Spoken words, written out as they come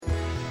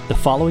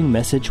following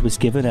message was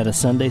given at a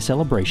Sunday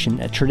celebration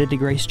at Trinity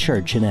Grace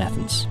Church in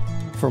Athens.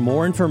 For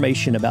more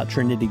information about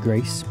Trinity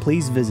Grace,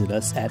 please visit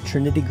us at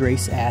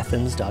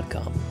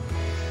trinitygraceathens.com.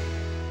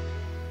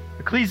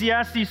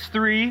 Ecclesiastes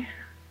 3,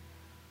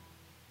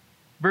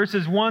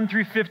 verses 1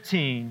 through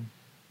 15.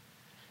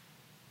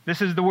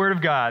 This is the Word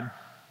of God.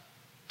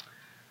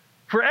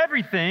 For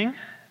everything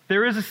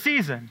there is a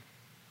season,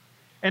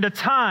 and a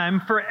time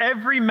for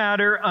every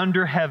matter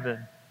under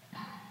heaven,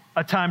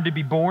 a time to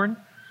be born,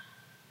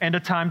 and a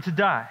time to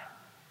die,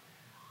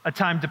 a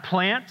time to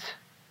plant,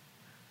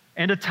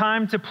 and a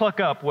time to pluck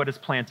up what is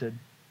planted,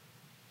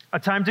 a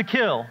time to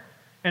kill,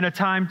 and a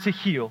time to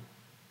heal,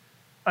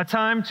 a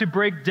time to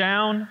break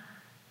down,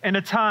 and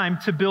a time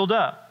to build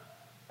up,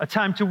 a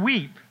time to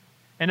weep,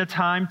 and a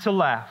time to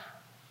laugh,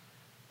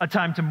 a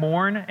time to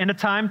mourn, and a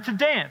time to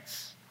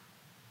dance,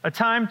 a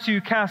time to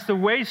cast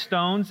away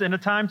stones, and a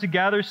time to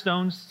gather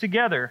stones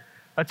together,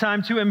 a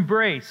time to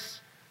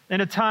embrace,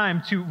 and a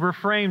time to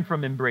refrain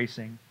from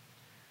embracing,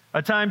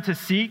 a time to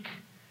seek,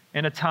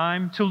 and a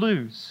time to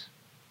lose,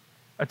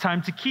 a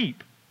time to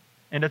keep,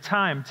 and a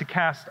time to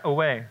cast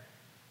away,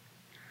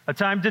 a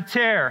time to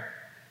tear,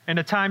 and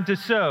a time to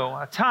sow,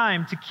 a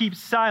time to keep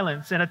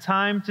silence, and a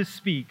time to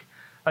speak,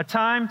 a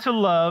time to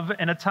love,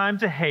 and a time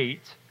to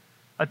hate,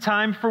 a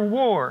time for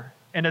war,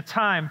 and a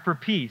time for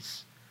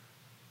peace.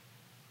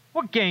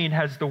 What gain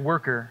has the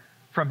worker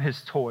from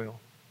his toil?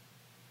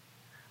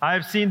 I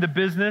have seen the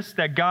business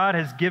that God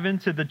has given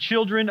to the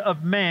children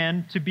of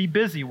man to be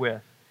busy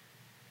with.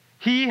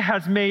 He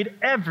has made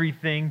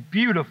everything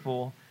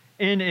beautiful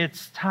in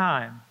its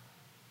time.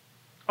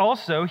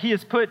 Also, he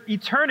has put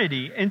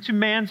eternity into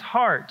man's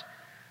heart.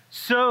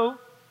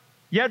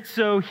 Yet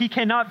he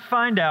cannot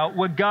find out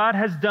what God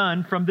has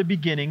done from the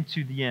beginning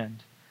to the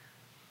end.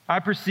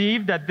 I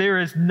perceive that there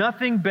is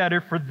nothing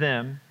better for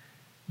them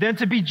than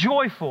to be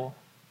joyful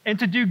and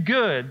to do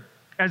good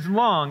as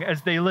long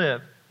as they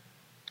live.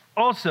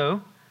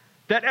 Also,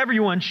 that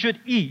everyone should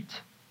eat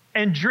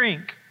and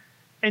drink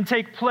and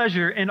take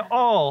pleasure in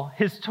all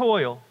his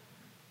toil.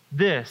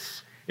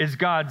 This is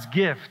God's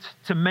gift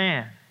to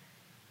man.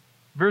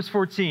 Verse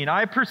 14,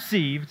 I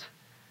perceived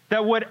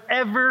that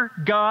whatever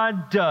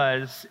God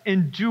does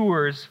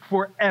endures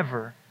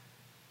forever.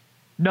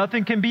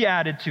 Nothing can be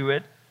added to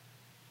it,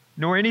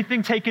 nor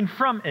anything taken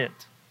from it.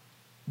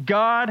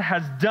 God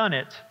has done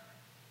it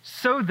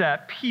so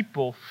that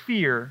people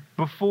fear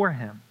before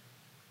him.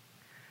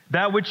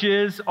 That which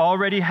is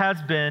already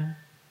has been,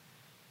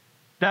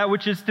 that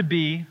which is to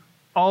be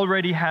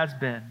already has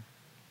been,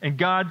 and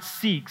God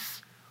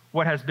seeks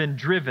what has been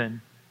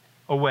driven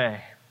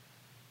away.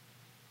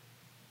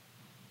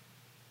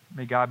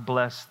 May God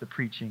bless the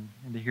preaching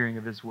and the hearing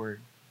of his word.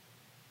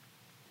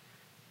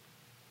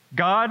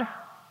 God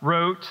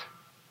wrote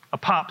a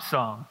pop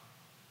song.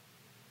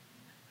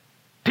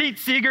 Pete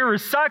Seeger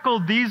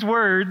recycled these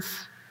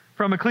words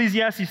from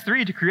Ecclesiastes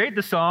 3 to create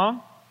the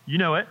song, you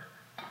know it,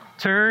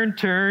 Turn,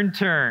 Turn,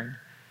 Turn,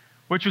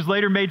 which was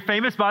later made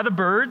famous by the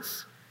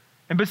Byrds.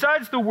 And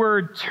besides the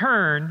word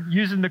turn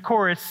used in the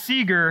chorus,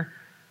 Seeger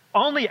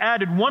only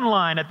added one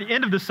line at the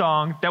end of the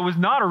song that was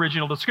not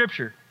original to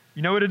Scripture.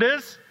 You know what it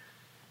is?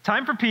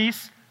 Time for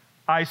peace.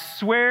 I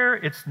swear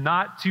it's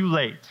not too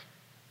late.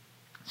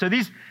 So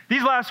these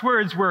last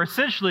words were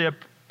essentially a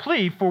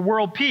plea for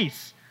world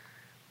peace.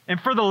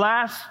 And for the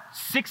last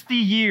 60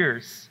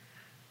 years,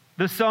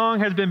 the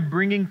song has been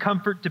bringing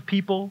comfort to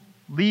people,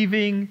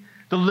 leaving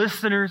the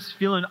listeners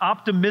feeling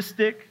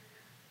optimistic.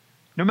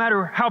 No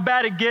matter how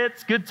bad it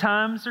gets, good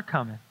times are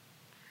coming.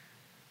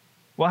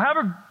 Well,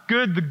 however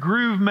good the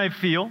groove may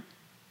feel,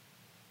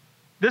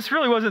 this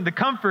really wasn't the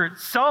comfort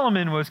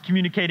Solomon was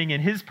communicating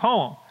in his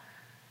poem.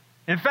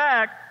 In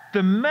fact,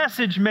 the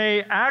message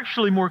may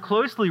actually more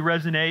closely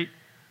resonate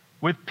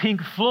with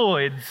Pink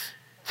Floyd's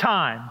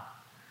Time.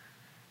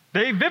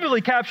 They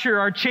vividly capture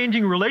our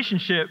changing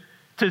relationship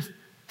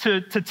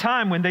to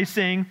time when they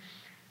sing,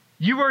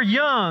 you are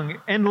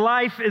young and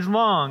life is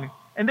long,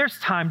 and there's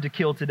time to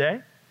kill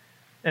today.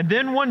 And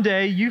then one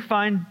day you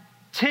find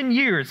 10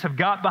 years have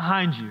got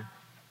behind you.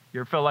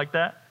 You ever felt like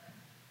that?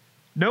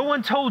 No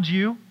one told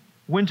you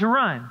when to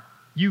run.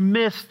 You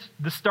missed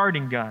the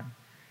starting gun.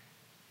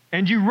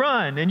 And you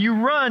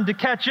run to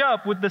catch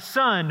up with the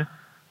sun,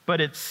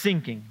 but it's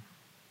sinking,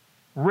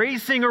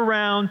 racing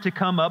around to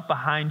come up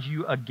behind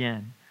you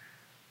again.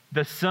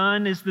 The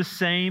sun is the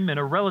same in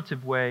a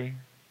relative way,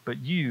 but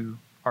you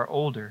are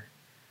older,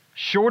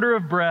 shorter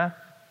of breath,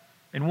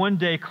 and one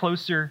day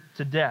closer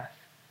to death.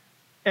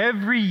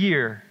 Every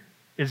year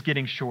is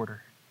getting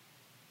shorter.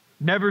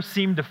 Never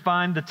seem to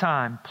find the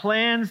time.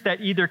 Plans that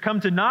either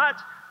come to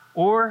naught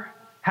or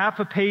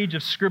half a page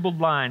of scribbled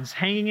lines.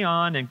 Hanging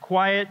on in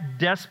quiet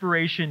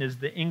desperation is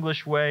the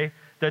English way.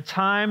 The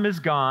time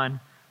is gone.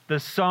 The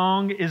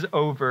song is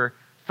over.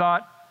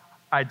 Thought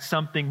I'd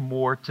something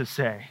more to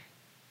say.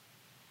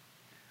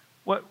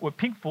 What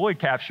Pink Floyd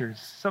captures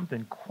is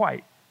something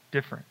quite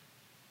different.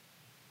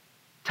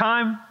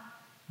 Time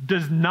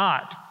does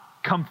not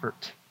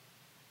comfort.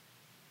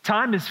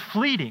 Time is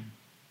fleeting.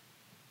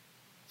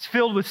 It's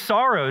filled with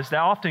sorrows that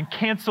often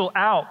cancel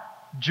out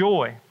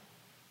joy.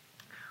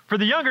 For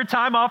the younger,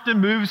 time often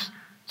moves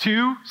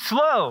too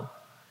slow.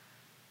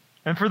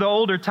 And for the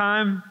older,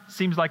 time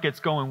seems like it's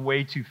going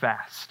way too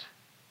fast.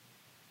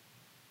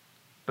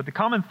 But the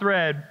common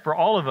thread for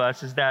all of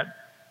us is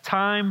that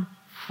time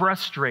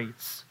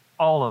frustrates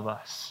all of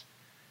us.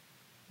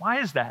 Why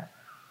is that?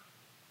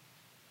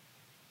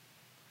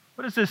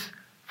 What does this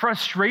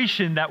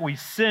frustration that we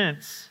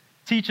sense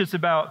teach us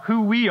about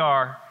who we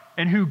are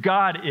and who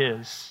God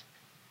is?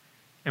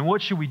 And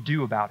what should we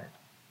do about it?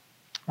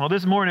 Well,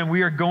 this morning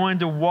we are going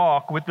to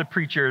walk with the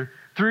preacher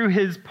through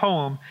his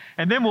poem,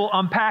 and then we'll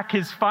unpack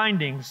his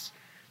findings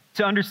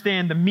to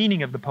understand the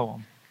meaning of the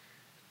poem.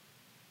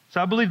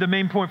 So I believe the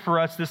main point for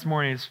us this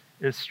morning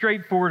is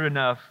straightforward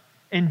enough.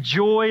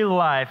 Enjoy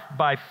life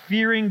by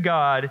fearing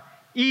God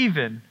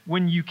even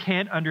when you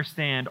can't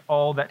understand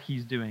all that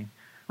he's doing.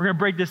 We're going to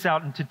break this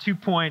out into 2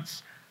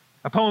 points,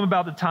 a poem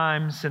about the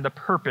times and the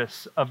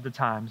purpose of the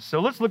times. So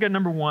let's look at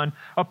number 1,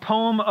 a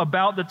poem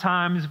about the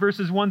times,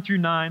 verses 1 through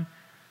 9.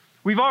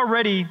 We've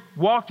already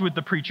walked with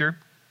the preacher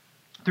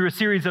through a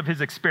series of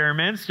his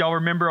experiments. Y'all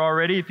remember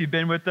already, if you've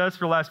been with us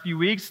for the last few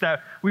weeks,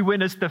 that we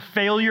witnessed the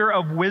failure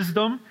of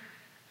wisdom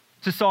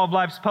to solve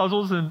life's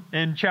puzzles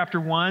in chapter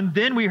 1.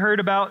 Then we heard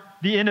about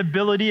the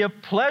inability of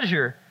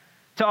pleasure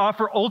to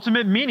offer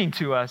ultimate meaning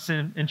to us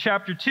in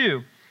chapter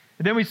 2.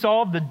 And then we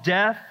saw that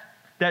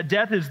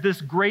death is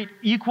this great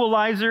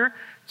equalizer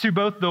to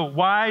both the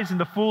wise and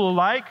the fool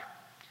alike.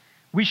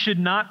 We should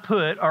not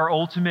put our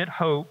ultimate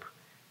hope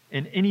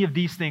in any of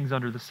these things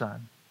under the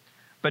sun.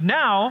 But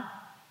now,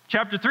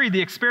 chapter 3,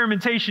 the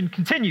experimentation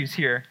continues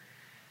here.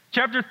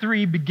 Chapter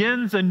 3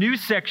 begins a new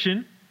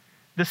section.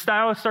 The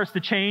style starts to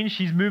change.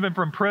 He's moving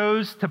from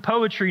prose to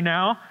poetry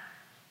now.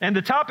 And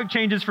the topic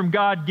changes from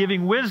God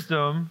giving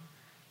wisdom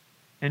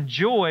and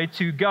joy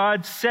to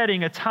God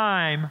setting a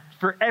time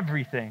for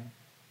everything.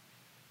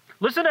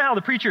 Listen to how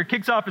the preacher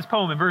kicks off his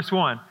poem in verse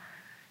 1.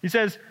 He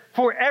says,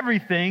 "For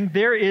everything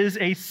there is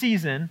a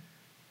season,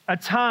 a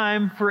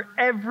time for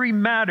every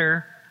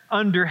matter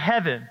under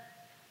heaven."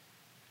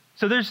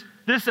 So there's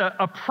this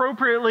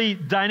appropriately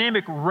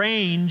dynamic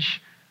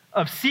range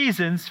of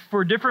seasons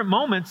for different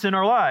moments in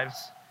our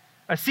lives.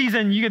 A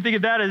season, you can think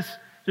of that as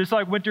just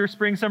like winter,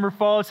 spring, summer,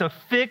 fall. It's a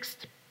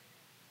fixed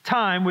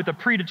time with a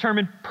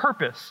predetermined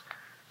purpose.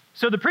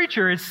 So the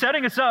preacher is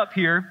setting us up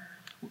here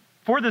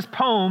for this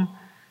poem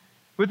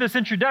with this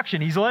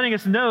introduction. He's letting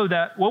us know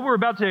that what we're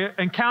about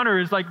to encounter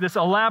is like this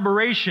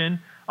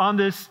elaboration on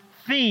this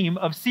theme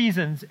of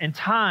seasons and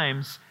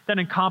times that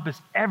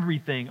encompass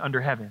everything under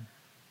heaven.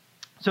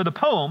 So the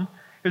poem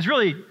is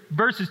really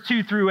verses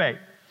 2 through 8.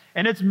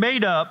 And it's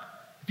made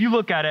up, if you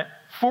look at it,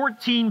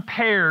 14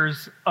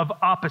 pairs of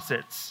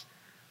opposites.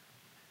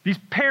 These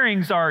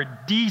pairings are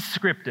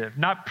descriptive,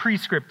 not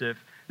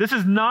prescriptive. This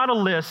is not a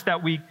list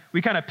that we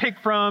kind of pick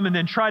from and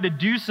then try to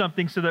do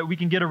something so that we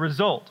can get a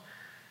result.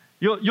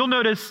 You'll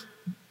notice,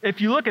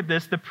 if you look at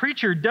this, the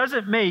preacher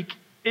doesn't make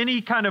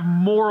any kind of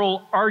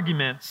moral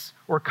arguments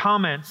or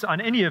comments on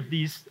any of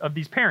these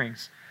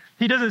pairings.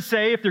 He doesn't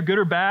say if they're good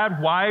or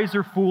bad, wise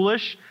or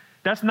foolish.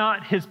 That's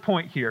not his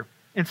point here.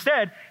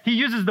 Instead, he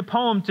uses the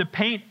poem to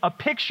paint a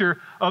picture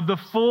of the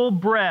full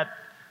breadth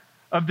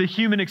of the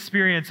human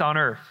experience on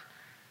earth.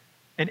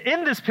 And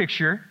in this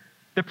picture,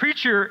 the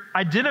preacher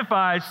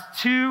identifies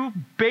 2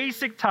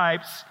 basic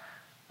types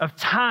of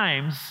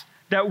times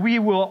that we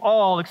will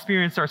all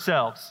experience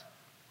ourselves.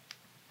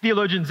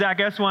 Theologian Zach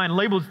Eswine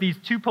labels these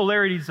 2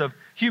 polarities of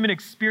human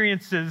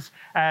experiences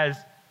as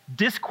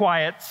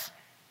disquiets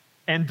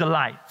and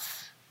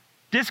delights.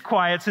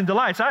 Disquiets and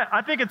delights.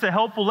 I think it's a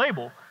helpful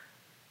label.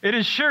 It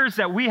ensures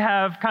that we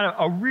have kind of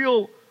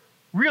a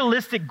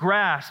realistic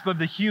grasp of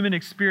the human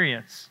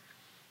experience.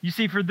 You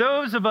see, for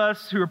those of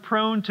us who are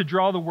prone to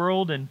draw the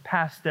world in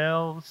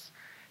pastels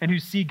and who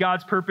see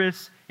God's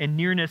purpose and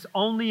nearness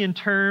only in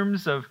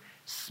terms of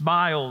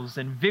smiles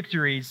and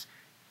victories,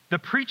 the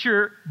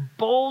preacher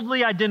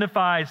boldly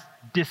identifies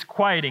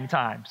disquieting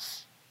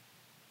times,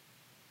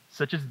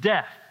 such as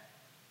death,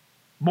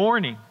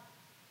 mourning,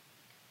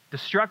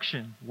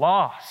 destruction,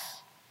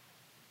 loss.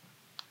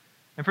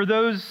 And for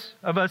those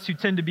of us who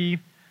tend to be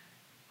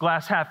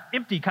glass half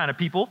empty kind of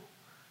people,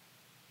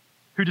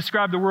 who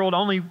describe the world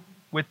only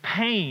with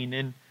pain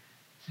and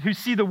who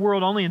see the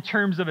world only in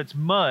terms of its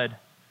mud,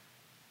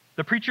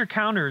 the preacher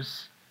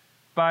counters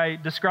by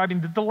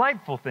describing the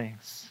delightful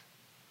things: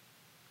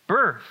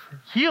 birth,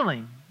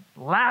 healing,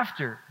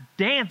 laughter,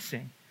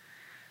 dancing.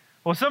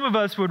 Well, some of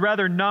us would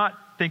rather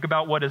not think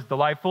about what is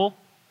delightful.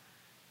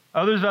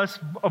 Others of us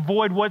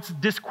avoid what's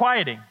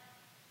disquieting.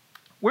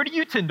 Where do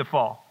you tend to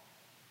fall?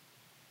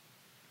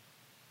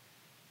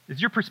 Is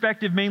your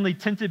perspective mainly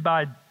tinted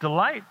by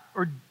delight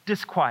or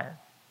disquiet?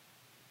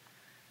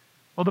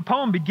 Well, the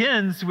poem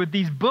begins with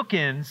these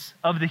bookends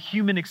of the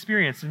human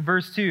experience. In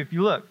verse 2, if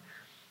you look,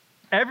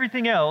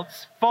 everything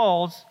else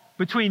falls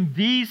between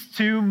these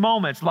 2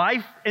 moments,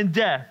 life and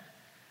death.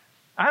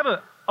 I have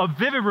a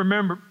vivid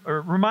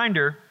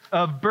reminder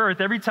of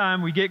birth every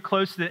time we get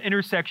close to the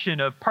intersection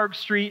of Park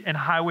Street and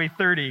Highway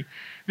 30,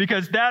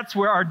 because that's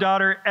where our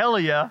daughter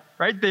Elia,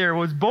 right there,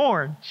 was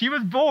born. She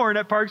was born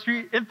at Park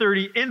Street and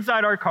 30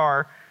 inside our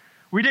car.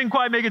 We didn't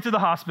quite make it to the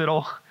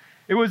hospital.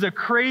 It was a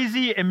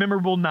crazy and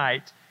memorable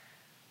night.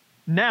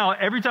 Now,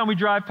 every time we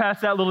drive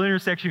past that little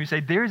intersection, we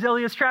say, there's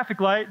Elia's traffic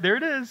light. There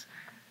it is.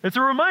 It's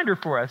a reminder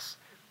for us.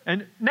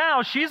 And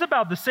now she's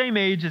about the same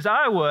age as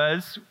I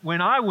was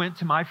when I went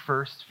to my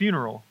first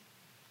funeral.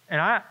 And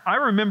I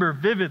remember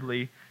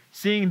vividly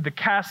seeing the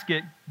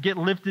casket get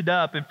lifted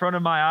up in front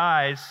of my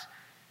eyes,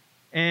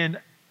 and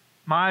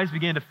my eyes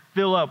began to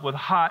fill up with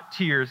hot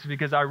tears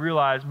because I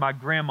realized my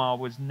grandma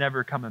was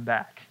never coming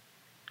back.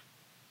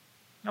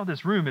 Now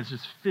this room is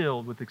just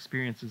filled with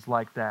experiences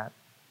like that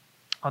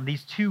on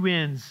these two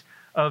ends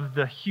of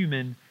the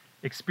human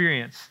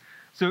experience.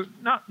 So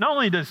not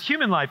only does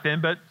human life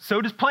end, but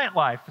so does plant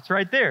life. It's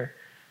right there.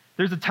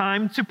 There's a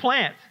time to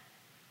plant.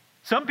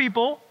 Some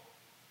people,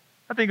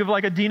 I think of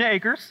like Adina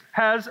Akers,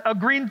 has a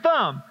green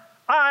thumb.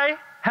 I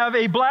have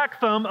a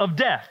black thumb of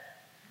death.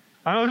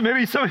 I don't know,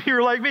 maybe some of you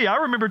are like me. I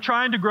remember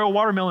trying to grow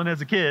watermelon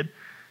as a kid.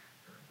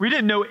 We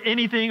didn't know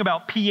anything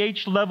about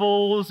pH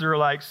levels or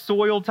like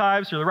soil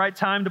types or the right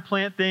time to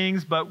plant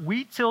things, but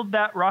we tilled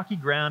that rocky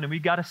ground and we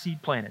got a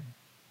seed planted.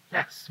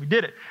 Yes, we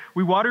did it.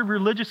 We watered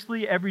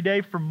religiously every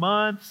day for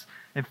months,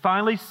 and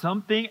finally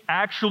something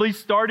actually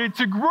started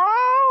to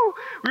grow.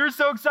 We were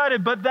so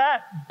excited, but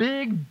that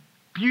big,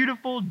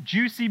 beautiful,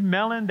 juicy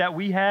melon that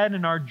we had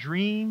in our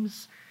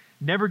dreams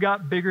never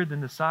got bigger than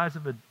the size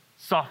of a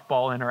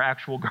softball in our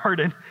actual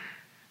garden.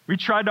 We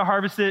tried to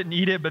harvest it and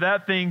eat it, but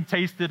that thing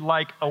tasted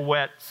like a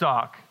wet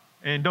sock.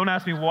 And don't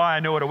ask me why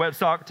I know what a wet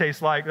sock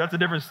tastes like. That's a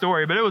different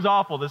story, but it was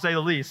awful to say the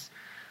least.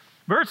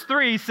 Verse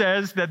 3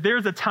 says that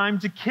there's a time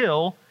to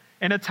kill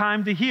and a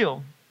time to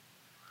heal.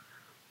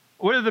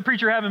 What does the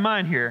preacher have in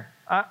mind here?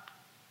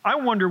 I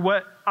wonder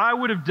what I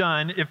would have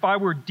done if I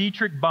were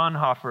Dietrich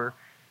Bonhoeffer,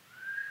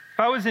 if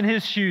I was in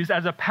his shoes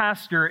as a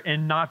pastor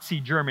in Nazi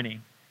Germany.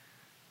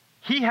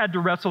 He had to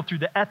wrestle through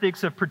the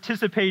ethics of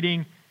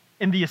participating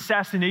in the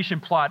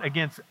assassination plot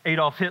against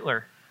Adolf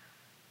Hitler.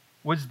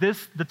 Was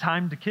this the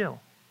time to kill?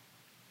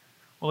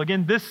 Well,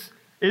 again, this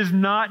is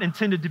not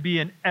intended to be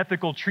an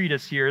ethical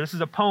treatise here. This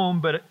is a poem,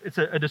 but it's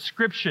a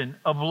description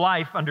of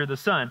life under the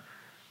sun.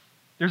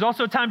 There's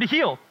also time to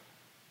heal.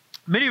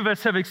 Many of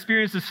us have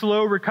experienced a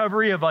slow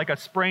recovery of like a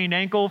sprained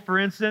ankle, for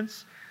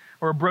instance,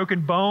 or a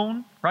broken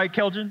bone, right,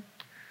 Keljan?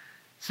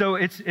 So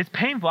it's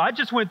painful. I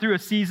just went through a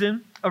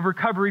season of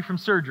recovery from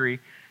surgery,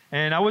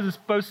 and I wasn't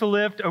supposed to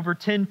lift over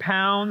 10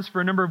 pounds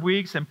for a number of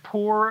weeks, and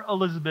poor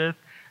Elizabeth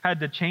had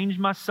to change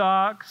my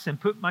socks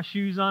and put my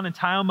shoes on and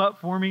tie them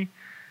up for me.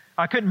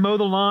 I couldn't mow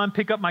the lawn,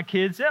 pick up my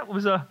kids. That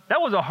was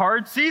a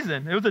hard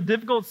season. It was a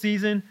difficult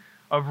season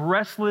of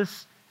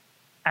restless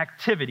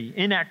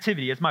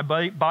inactivity as my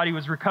body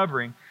was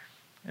recovering.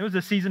 It was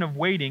a season of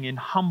waiting in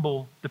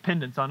humble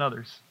dependence on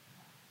others.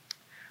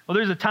 Well,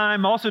 there's a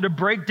time also to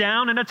break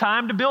down and a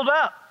time to build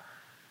up.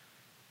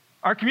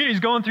 Our community is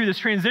going through this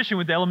transition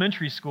with the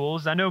elementary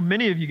schools. I know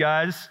many of you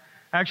guys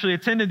actually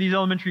attended these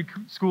elementary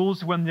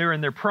schools when they were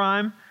in their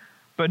prime,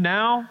 but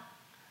now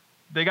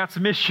they got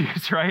some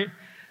issues, right?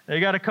 They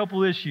got a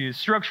couple issues,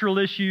 structural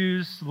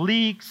issues,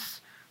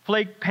 leaks,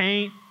 flake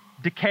paint,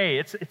 decay.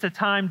 It's a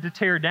time to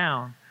tear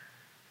down.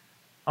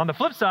 On the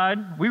flip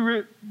side,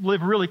 we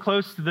live really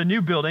close to the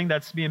new building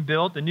that's being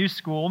built, the new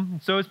school.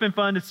 So it's been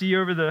fun to see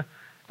over the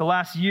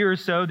last year or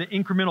so the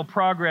incremental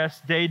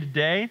progress day to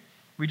day.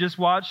 We just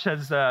watched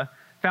as the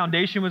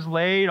foundation was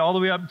laid all the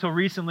way up until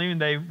recently,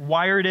 and they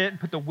wired it and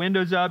put the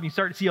windows up. You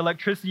start to see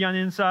electricity on the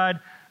inside.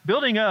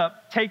 Building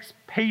up takes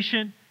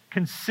patient,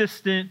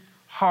 consistent,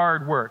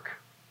 hard work.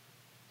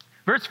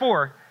 Verse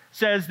 4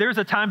 says, there's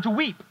a time to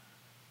weep.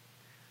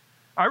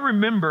 I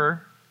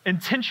remember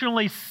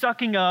intentionally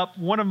sucking up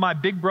one of my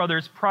big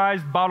brother's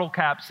prized bottle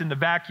caps in the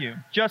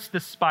vacuum, just to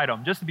spite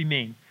him, just to be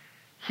mean.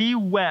 He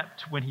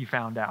wept when he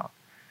found out.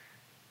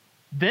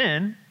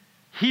 Then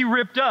he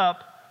ripped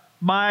up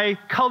my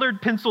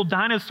colored pencil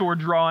dinosaur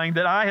drawing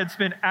that I had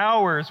spent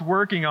hours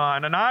working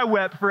on, and I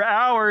wept for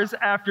hours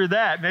after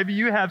that. Maybe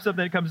you have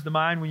something that comes to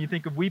mind when you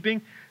think of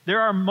weeping.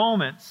 There are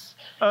moments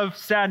of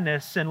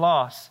sadness and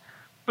loss,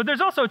 but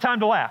there's also a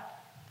time to laugh.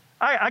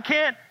 I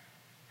can't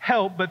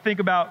help but think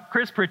about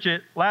Chris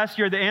Pritchett last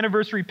year at the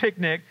anniversary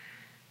picnic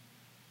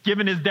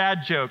giving his dad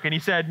joke, and he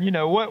said, you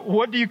know,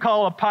 what do you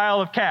call a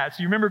pile of cats?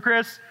 You remember,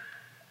 Chris?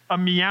 A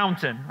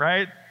meowton,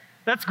 right?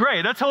 That's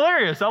great. That's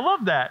hilarious. I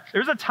love that.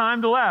 There's a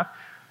time to laugh.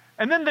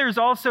 And then there's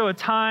also a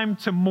time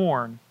to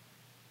mourn.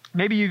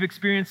 Maybe you've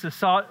experienced a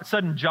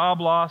sudden job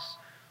loss,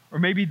 or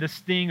maybe the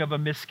sting of a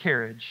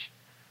miscarriage.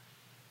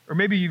 Or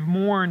maybe you've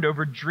mourned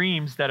over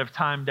dreams that have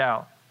timed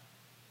out.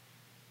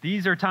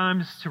 These are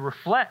times to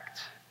reflect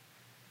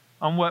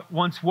on what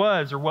once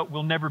was or what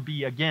will never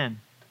be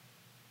again.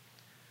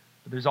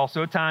 But there's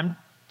also a time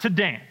to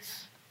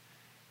dance.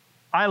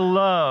 I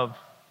love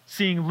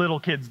seeing little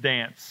kids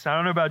dance. I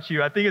don't know about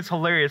you. I think it's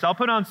hilarious. I'll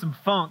put on some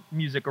funk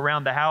music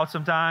around the house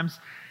sometimes.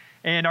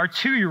 And our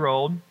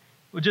 2-year-old,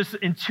 will just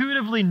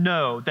intuitively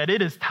know that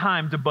it is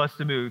time to bust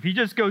a move. He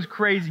just goes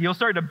crazy. He'll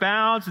start to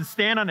bounce and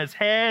stand on his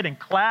head and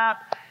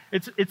clap.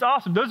 It's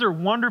awesome. Those are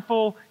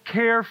wonderful,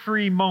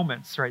 carefree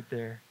moments right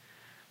there.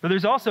 But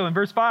there's also, in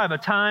verse 5, a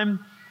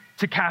time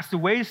to cast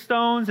away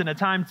stones and a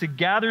time to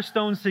gather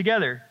stones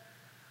together.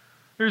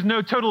 There's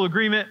no total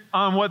agreement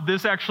on what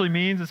this actually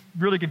means. It's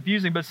really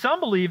confusing. But some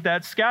believe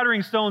that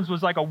scattering stones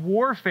was like a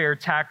warfare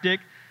tactic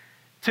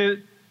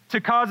to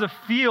cause a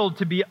field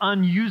to be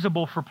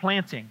unusable for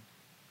planting.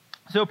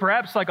 So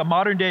perhaps like a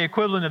modern day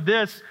equivalent of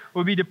this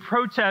would be to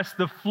protest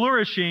the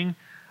flourishing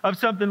of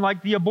something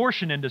like the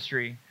abortion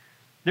industry.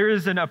 There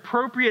is an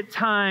appropriate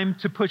time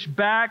to push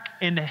back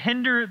and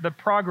hinder the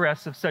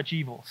progress of such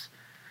evils.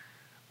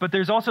 But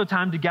there's also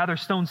time to gather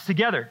stones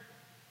together.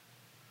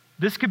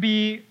 This could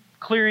be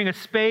clearing a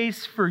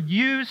space for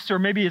use, or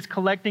maybe it's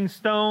collecting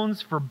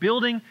stones for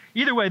building.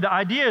 Either way, the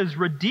idea is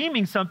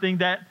redeeming something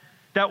that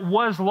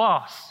was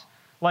lost.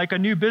 Like a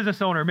new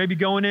business owner, maybe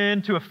going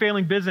into a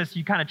failing business,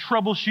 you kind of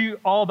troubleshoot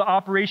all the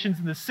operations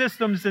and the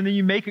systems, and then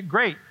you make it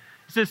great.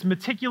 It's this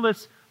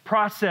meticulous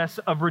process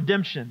of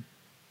redemption.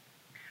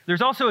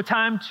 There's also a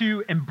time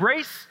to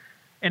embrace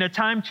and a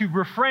time to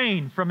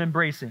refrain from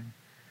embracing.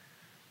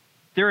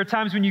 There are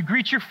times when you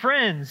greet your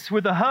friends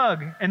with a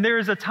hug, and there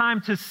is a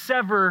time to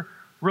sever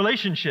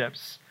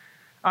relationships.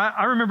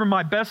 I remember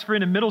my best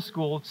friend in middle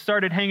school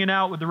started hanging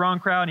out with the wrong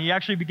crowd, and he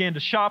actually began to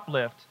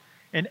shoplift.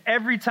 And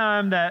every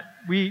time that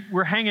we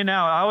were hanging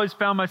out, I always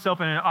found myself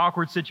in an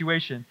awkward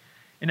situation.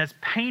 And as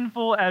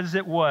painful as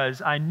it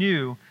was, I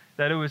knew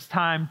that it was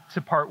time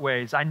to part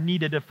ways. I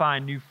needed to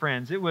find new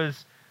friends. It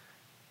was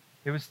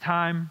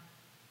time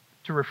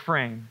to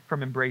refrain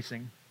from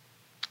embracing.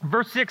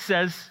 Verse 6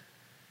 says,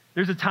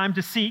 there's a time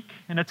to seek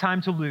and a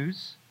time to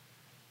lose.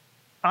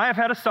 I have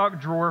had a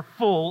sock drawer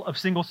full of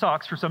single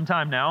socks for some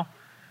time now.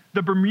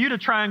 The Bermuda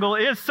Triangle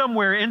is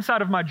somewhere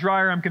inside of my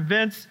dryer, I'm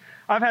convinced.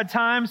 I've had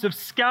times of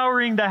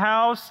scouring the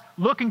house,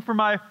 looking for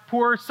my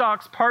poor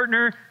socks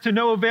partner to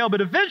no avail,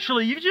 but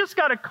eventually you just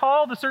got to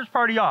call the search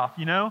party off,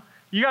 you know?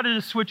 You got to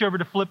just switch over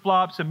to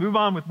flip-flops and move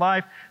on with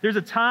life. There's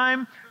a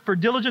time for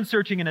diligent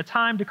searching and a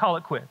time to call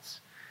it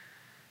quits.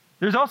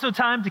 There's also a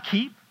time to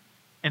keep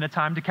and a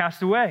time to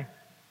cast away.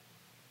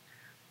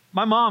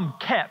 My mom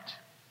kept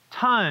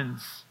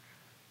tons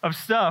of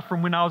stuff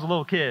from when I was a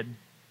little kid.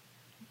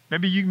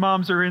 Maybe you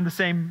moms are in the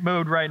same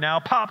mode right now.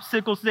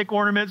 Popsicle stick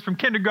ornaments from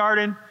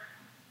kindergarten,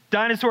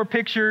 dinosaur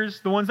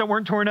pictures, the ones that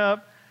weren't torn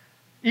up,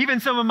 even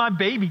some of my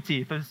baby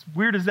teeth. As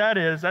weird as that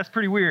is, that's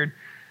pretty weird.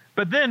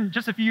 But then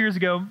just a few years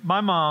ago,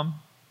 my mom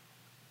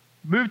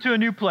moved to a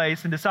new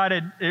place and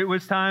decided it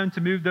was time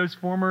to move those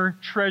former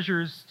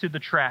treasures to the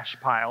trash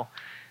pile.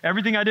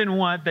 Everything I didn't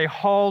want, they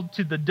hauled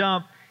to the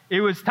dump.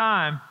 It was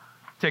time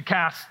to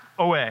cast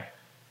away.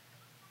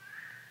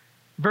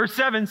 Verse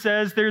 7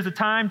 says there's a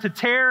time to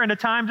tear and a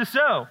time to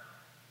sow.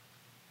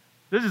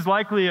 This is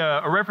likely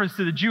a reference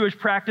to the Jewish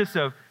practice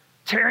of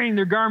tearing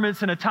their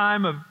garments in a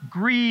time of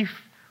grief,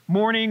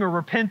 mourning, or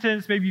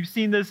repentance. Maybe you've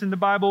seen this in the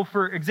Bible.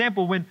 For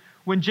example,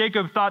 when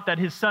Jacob thought that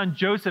his son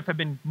Joseph had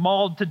been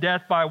mauled to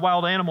death by a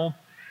wild animal,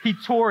 he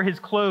tore his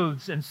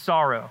clothes in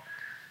sorrow.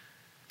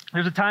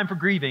 There's a time for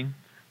grieving,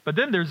 but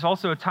then there's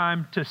also a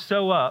time to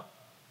sow up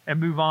and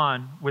move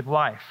on with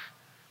life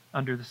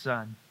under the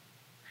sun.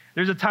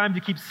 There's a time to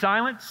keep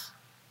silence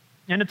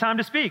and a time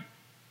to speak.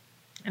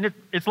 And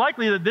it's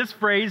likely that this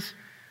phrase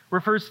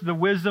refers to the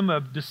wisdom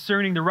of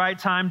discerning the right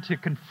time to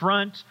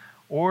confront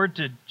or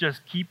to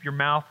just keep your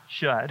mouth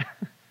shut.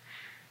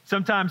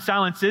 Sometimes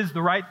silence is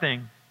the right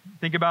thing.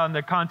 Think about in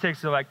the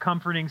context of like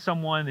comforting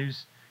someone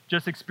who's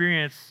just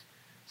experienced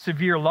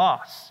severe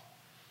loss.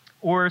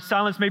 Or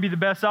silence may be the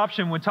best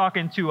option when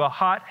talking to a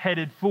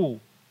hot-headed fool.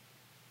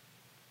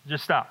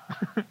 Just stop.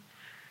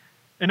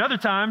 And other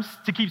times,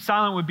 to keep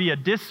silent would be a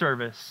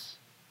disservice.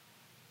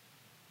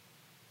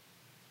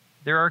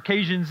 There are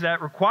occasions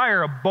that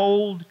require a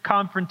bold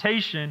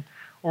confrontation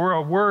or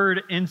a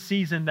word in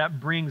season that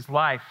brings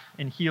life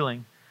and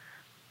healing.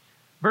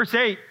 Verse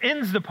 8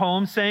 ends the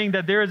poem saying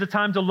that there is a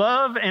time to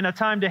love and a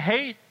time to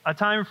hate, a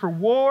time for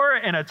war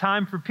and a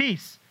time for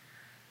peace.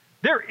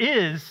 There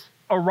is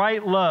a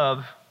right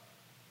love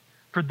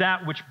for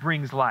that which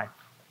brings life.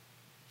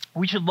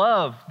 We should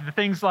love the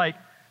things like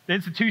the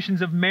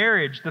institutions of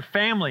marriage, the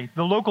family,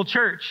 the local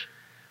church.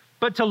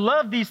 But to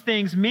love these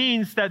things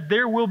means that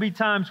there will be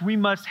times we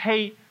must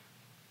hate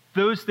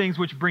those things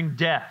which bring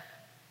death.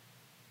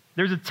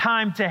 There's a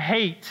time to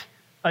hate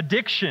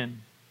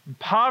addiction, and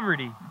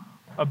poverty,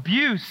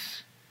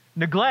 abuse,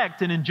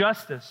 neglect, and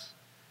injustice.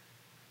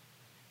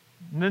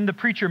 And then the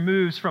preacher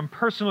moves from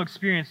personal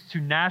experience to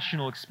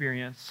national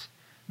experience.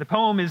 The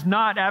poem is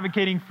not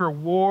advocating for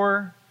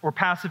war or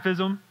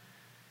pacifism.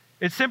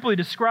 It simply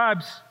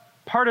describes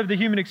part of the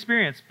human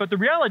experience. But the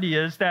reality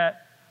is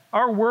that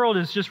our world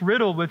is just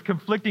riddled with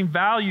conflicting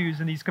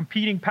values and these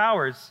competing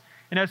powers.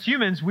 And as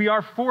humans, we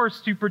are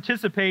forced to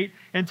participate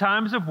in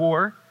times of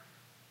war,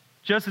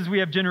 just as we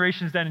have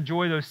generations that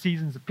enjoy those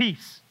seasons of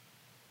peace.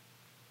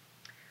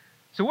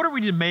 So what are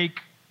we to make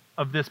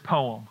of this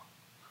poem?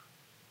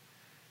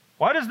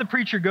 Why does the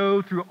preacher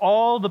go through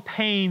all the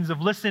pains of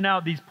listing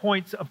out these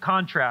points of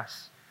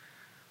contrast?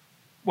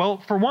 Well,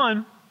 for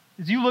one,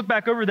 as you look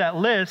back over that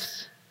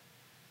list,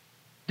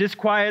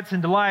 disquiets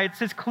and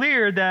delights, it's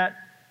clear that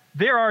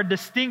there are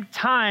distinct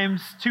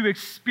times to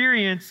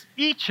experience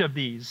each of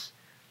these.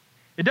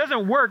 It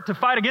doesn't work to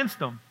fight against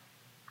them.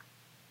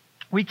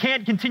 We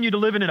can't continue to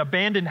live in an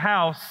abandoned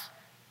house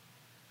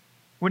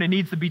when it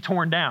needs to be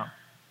torn down.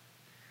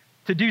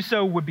 To do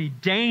so would be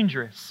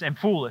dangerous and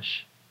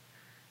foolish.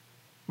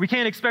 We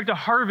can't expect a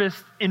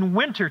harvest in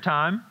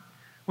wintertime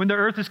when the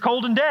earth is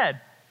cold and dead.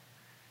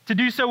 To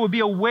do so would be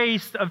a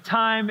waste of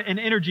time and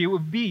energy. It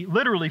would be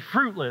literally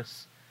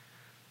fruitless.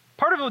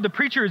 Part of what the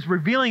preacher is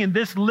revealing in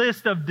this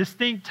list of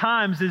distinct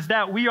times is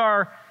that we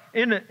are,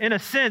 in a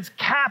sense,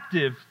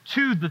 captive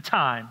to the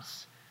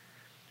times.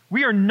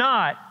 We are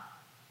not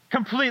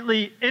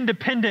completely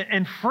independent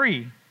and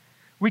free.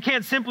 We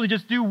can't simply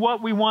just do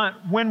what we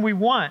want, when we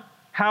want,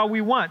 how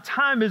we want.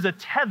 Time is a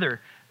tether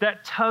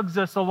that tugs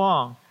us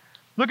along.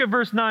 Look at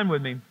verse 9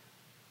 with me.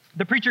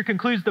 The preacher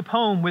concludes the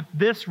poem with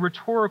this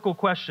rhetorical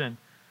question: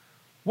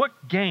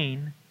 what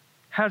gain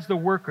has the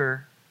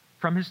worker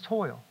from his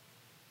toil?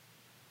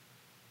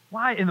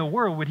 Why in the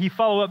world would he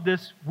follow up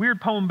this weird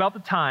poem about the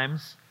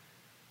times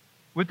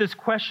with this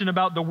question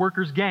about the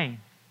worker's gain?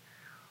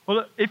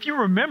 Well, if you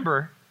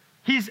remember,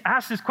 he's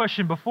asked this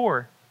question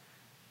before.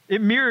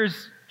 It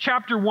mirrors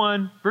chapter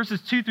 1,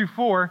 verses 2 through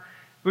 4,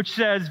 which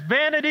says,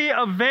 "Vanity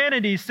of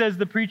vanities," says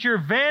the preacher,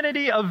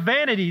 "vanity of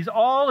vanities,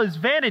 all is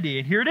vanity."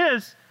 And here it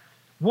is.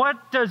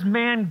 "What does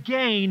man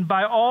gain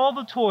by all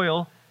the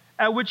toil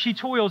at which he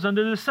toils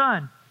under the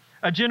sun?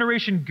 A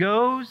generation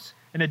goes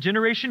and a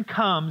generation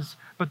comes,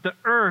 but the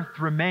earth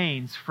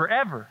remains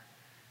forever."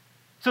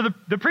 So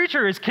the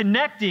preacher is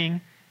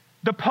connecting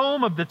the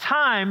poem of the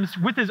times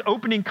with his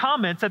opening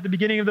comments at the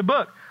beginning of the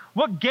book.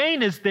 What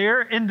gain is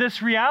there in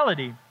this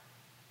reality?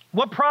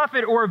 What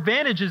profit or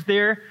advantage is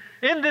there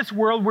in this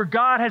world where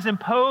God has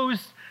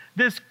imposed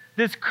this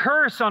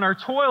curse on our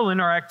toil and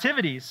our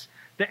activities?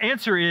 The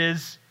answer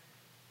is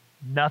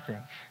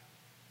nothing.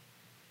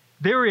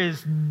 There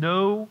is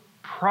no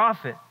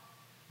profit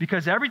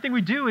because everything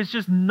we do is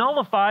just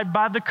nullified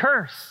by the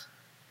curse.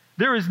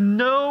 There is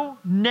no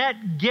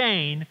net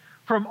gain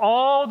from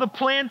all the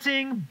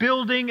planting,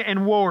 building,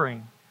 and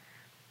warring.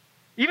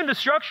 Even the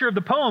structure of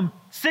the poem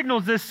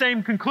signals this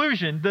same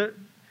conclusion.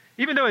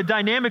 Even though it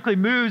dynamically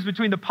moves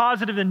between the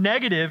positive and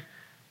negative,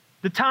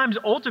 the times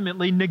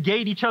ultimately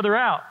negate each other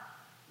out.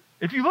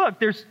 If you look,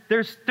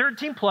 there's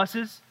 13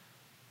 pluses,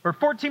 or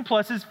 14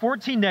 pluses,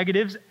 14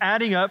 negatives,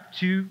 adding up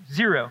to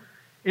 0.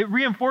 It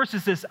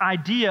reinforces this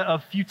idea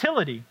of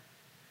futility.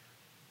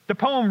 The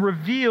poem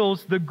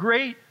reveals the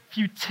great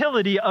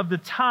futility of the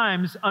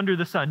times under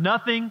the sun.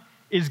 Nothing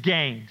is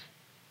gained.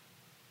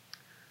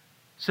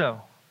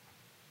 So,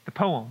 the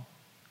poem,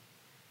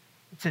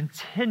 it's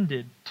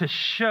intended to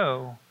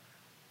show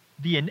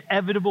the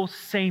inevitable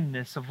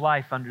sameness of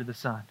life under the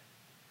sun.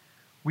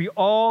 We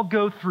all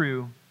go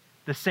through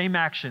the same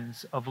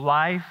actions of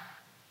life,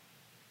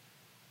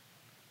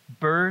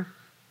 birth,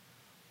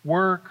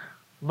 work,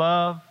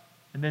 love,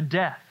 and then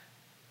death.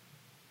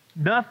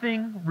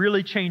 Nothing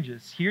really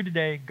changes. Here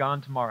today,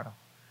 gone tomorrow.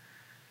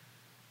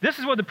 This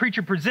is what the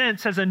preacher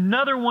presents as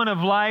another one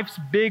of life's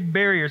big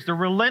barriers, the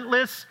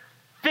relentless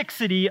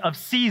fixity of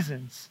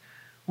seasons.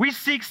 We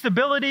seek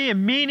stability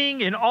and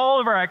meaning in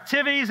all of our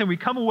activities, and we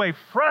come away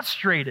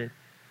frustrated.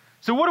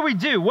 So what do we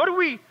do? What do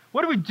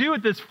we do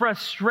with this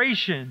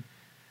frustration?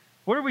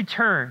 Where do we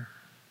turn?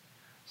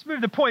 Let's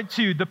move to point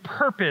 2, the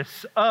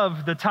purpose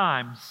of the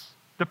times.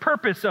 The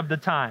purpose of the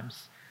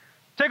times.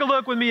 Take a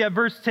look with me at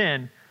verse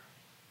 10.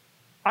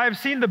 "I have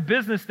seen the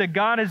business that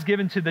God has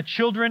given to the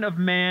children of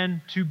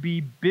man to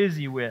be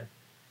busy with."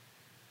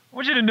 I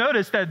want you to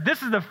notice that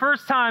this is the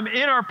first time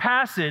in our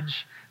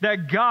passage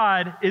that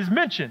God is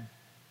mentioned.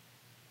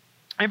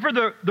 And for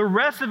the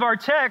rest of our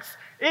text,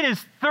 it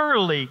is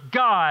thoroughly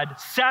God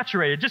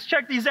saturated. Just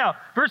check these out.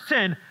 Verse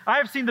 10, "I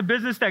have seen the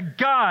business that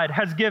God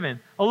has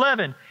given."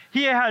 11,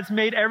 "He has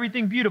made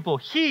everything beautiful.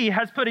 He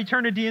has put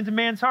eternity into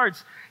man's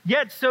hearts,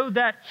 yet so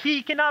that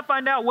he cannot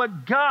find out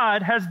what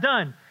God has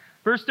done."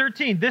 Verse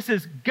 13, "This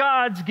is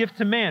God's gift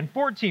to man."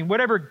 14,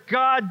 "Whatever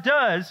God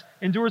does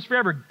endures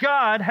forever.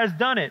 God has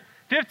done it."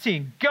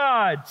 15,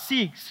 "God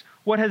seeks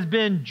what has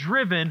been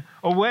driven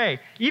away."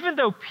 Even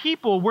though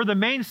people were the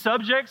main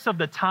subjects of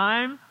the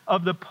time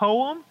of the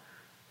poem,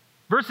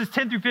 verses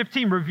 10 through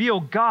 15 reveal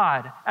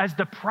God as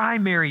the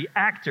primary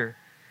actor.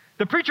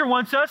 The preacher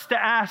wants us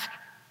to ask,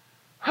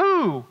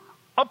 who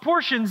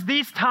apportions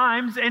these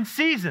times and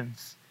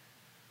seasons?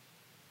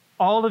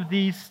 All of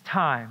these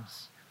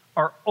times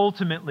are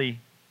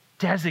ultimately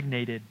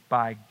designated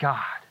by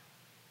God.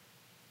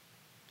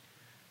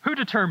 Who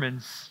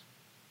determines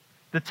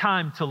the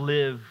time to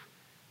live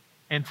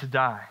and to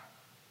die?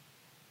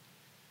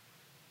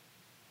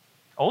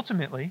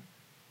 Ultimately,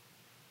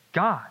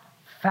 God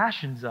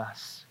fashions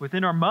us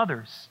within our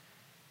mothers,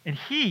 and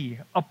He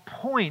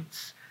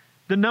appoints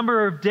the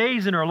number of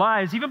days in our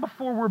lives even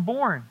before we're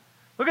born.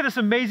 Look at this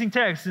amazing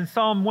text in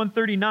Psalm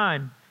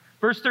 139,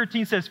 Verse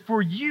 13 says,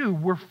 "For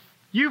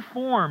you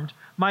formed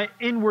my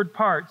inward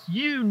parts.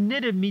 You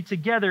knitted me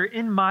together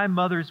in my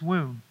mother's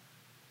womb."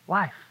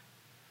 Life.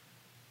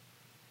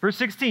 Verse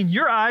 16,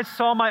 "Your eyes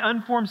saw my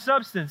unformed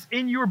substance.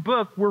 In your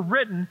book were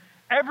written,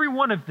 every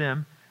one of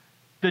them,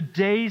 the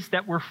days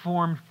that were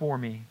formed for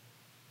me,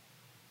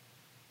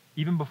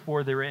 even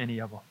before there were any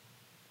of them."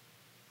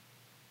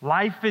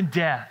 Life and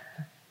death.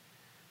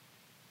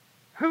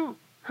 Who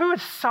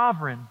is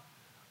sovereign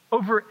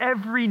over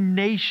every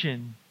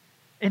nation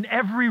and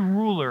every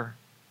ruler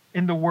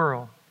in the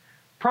world?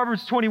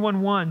 Proverbs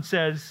 21:1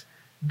 says,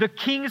 "The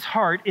king's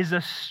heart is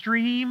a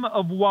stream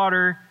of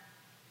water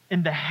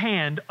in the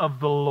hand of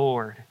the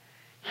Lord.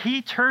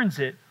 He turns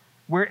it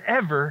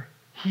wherever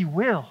he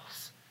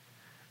wills."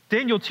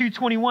 Daniel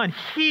 2:21,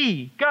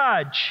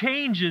 God,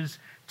 changes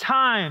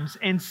times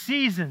and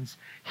seasons.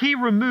 He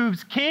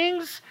removes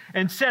kings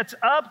and sets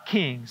up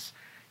kings.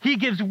 He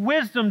gives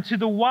wisdom to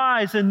the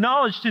wise and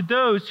knowledge to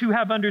those who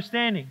have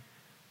understanding.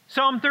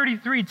 Psalm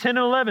 33:10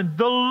 and 11,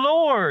 "The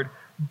Lord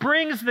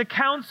brings the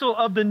counsel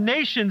of the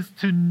nations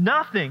to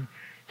nothing.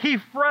 He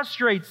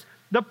frustrates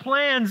the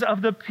plans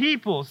of the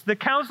peoples. The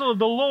counsel of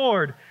the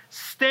Lord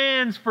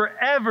stands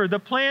forever, the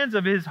plans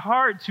of his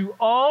heart to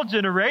all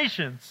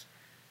generations."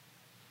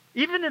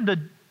 Even in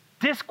the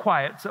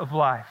disquiets of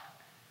life,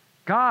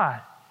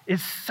 God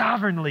is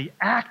sovereignly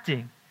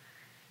acting.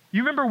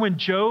 You remember when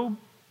Job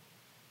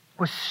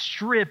was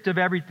stripped of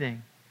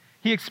everything?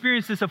 He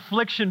experienced this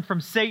affliction from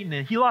Satan,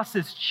 and he lost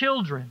his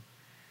children,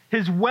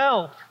 his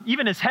wealth,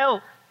 even his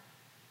health.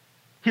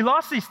 He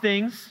lost these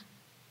things,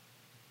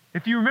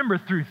 if you remember,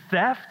 through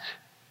theft,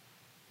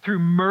 through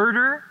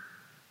murder,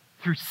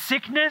 through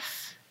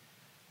sickness,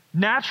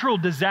 natural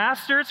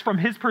disasters from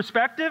his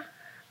perspective.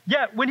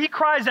 Yet when he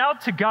cries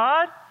out to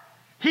God,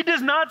 he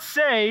does not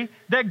say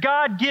that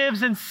God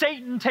gives and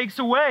Satan takes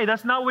away.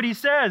 That's not what he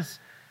says.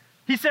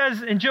 He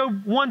says in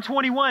Job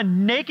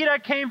 1:21, "Naked I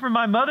came from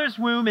my mother's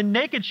womb, and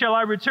naked shall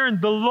I return.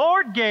 The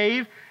Lord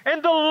gave,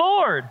 and the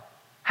Lord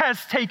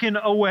has taken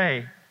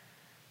away.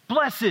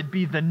 Blessed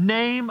be the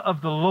name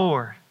of the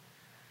Lord."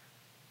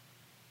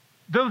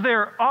 Though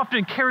they're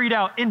often carried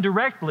out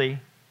indirectly,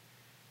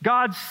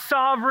 God's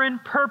sovereign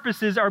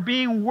purposes are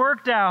being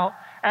worked out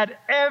at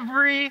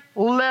every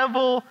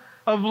level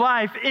of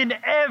life, in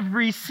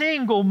every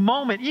single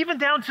moment, even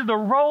down to the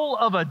roll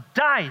of a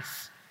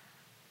dice.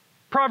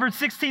 Proverbs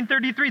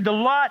 16:33, "The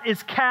lot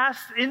is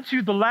cast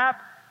into the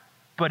lap,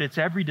 but its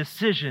every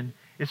decision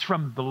is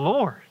from the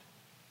Lord."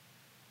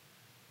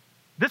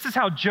 This is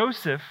how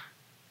Joseph,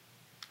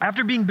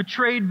 after being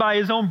betrayed by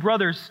his own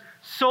brothers,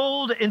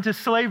 sold into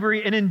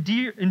slavery and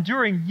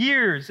enduring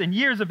years and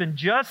years of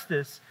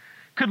injustice,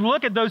 could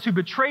look at those who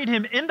betrayed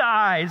him in the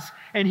eyes,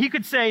 and he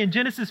could say in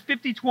Genesis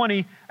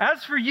 50:20,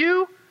 "As for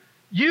you,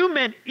 you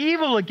meant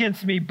evil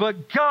against me,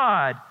 but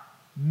God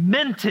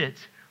meant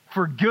it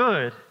for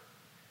good,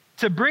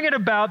 to bring it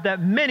about that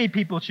many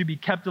people should be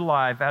kept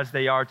alive as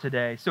they are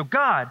today." So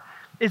God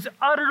is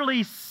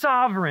utterly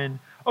sovereign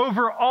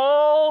over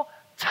all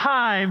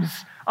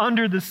times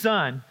under the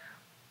sun.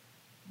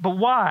 But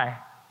why?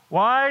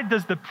 Why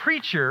does the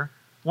preacher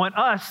want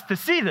us to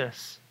see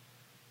this?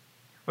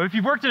 Well, if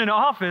you've worked in an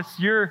office,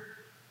 you're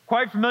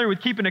quite familiar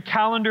with keeping a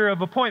calendar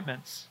of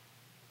appointments.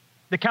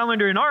 The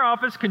calendar in our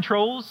office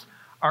controls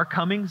our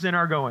comings and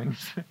our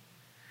goings.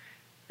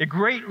 It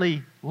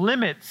greatly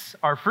limits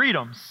our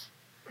freedoms.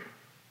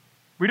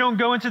 We don't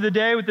go into the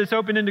day with this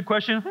open-ended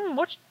question,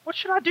 what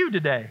should I do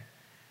today?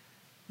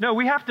 No,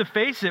 we have to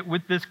face it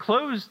with this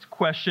closed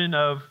question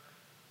of,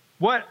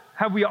 what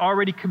have we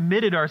already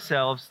committed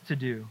ourselves to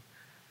do?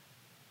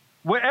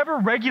 Whatever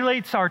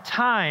regulates our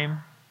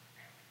time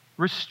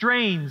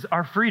restrains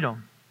our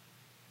freedom.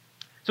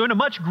 So in a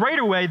much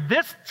greater way,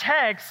 this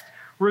text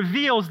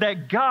reveals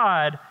that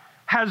God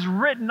has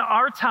written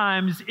our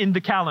times in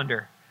the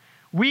calendar.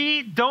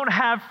 We don't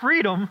have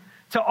freedom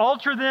to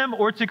alter them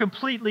or to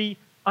completely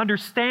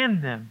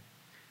understand them.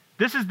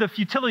 This is the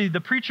futility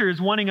the preacher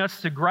is wanting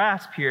us to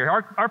grasp here.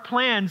 Our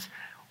plans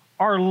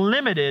are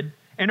limited,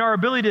 and our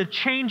ability to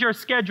change our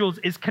schedules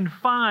is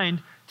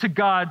confined to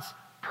God's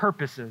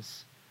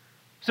purposes.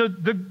 So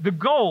the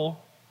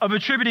goal of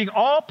attributing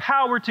all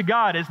power to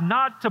God is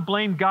not to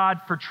blame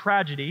God for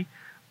tragedy,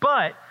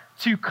 but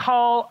to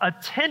call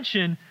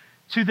attention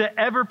to the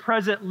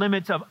ever-present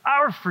limits of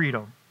our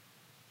freedom.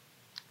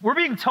 We're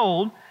being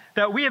told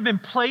that we have been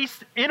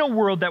placed in a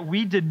world that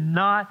we did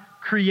not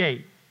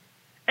create,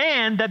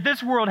 and that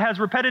this world has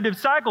repetitive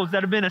cycles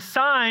that have been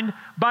assigned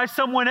by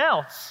someone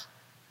else.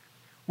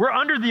 We're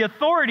under the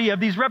authority of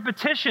these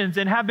repetitions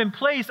and have been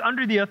placed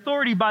under the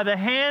authority by the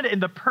hand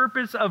and the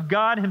purpose of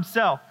God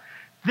himself.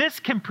 This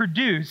can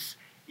produce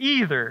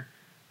either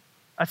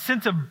a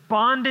sense of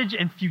bondage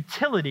and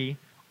futility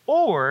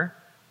or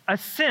a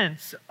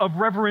sense of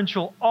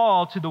reverential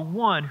awe to the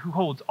one who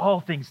holds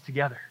all things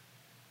together.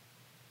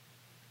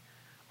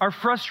 Our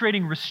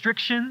frustrating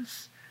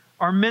restrictions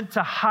are meant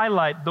to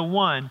highlight the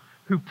one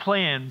who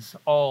plans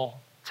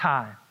all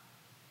time.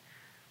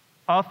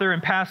 Author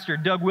and pastor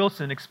Doug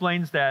Wilson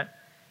explains that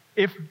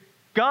if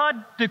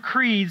God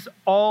decrees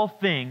all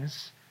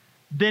things,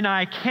 then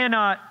I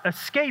cannot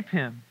escape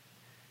him,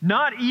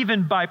 not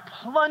even by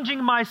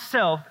plunging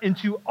myself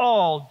into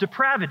all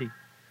depravity.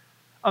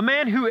 A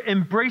man who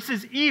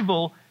embraces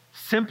evil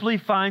simply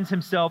finds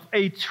himself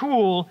a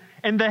tool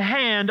in the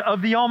hand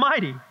of the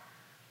Almighty.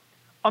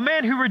 A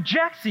man who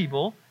rejects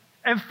evil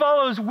and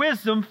follows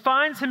wisdom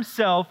finds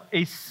himself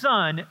a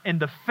son in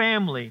the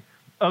family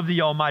of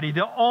the Almighty.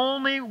 The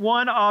only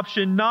one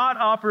option not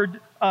offered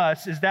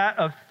us is that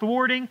of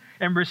thwarting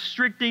and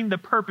restricting the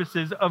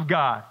purposes of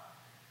God.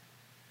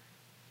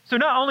 So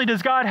not only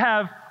does God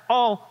have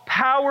all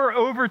power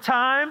over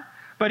time,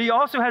 but he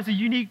also has a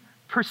unique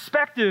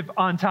perspective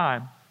on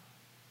time.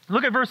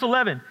 Look at verse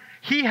 11.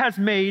 He has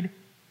made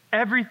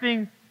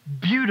everything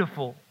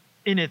beautiful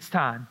in its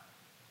time.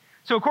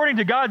 So according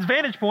to God's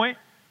vantage point,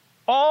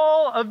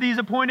 all of these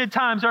appointed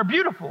times are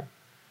beautiful.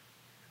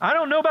 I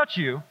don't know about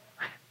you,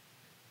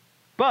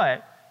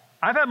 but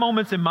I've had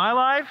moments in my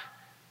life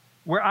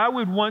where I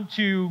would want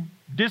to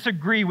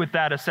disagree with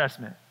that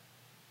assessment.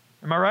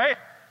 Am I right?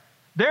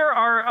 There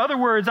are other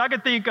words I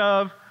could think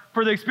of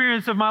for the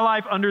experience of my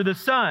life under the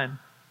sun,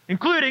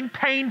 including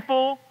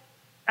painful,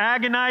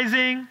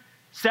 agonizing,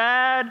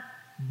 sad,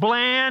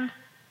 bland,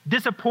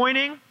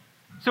 disappointing.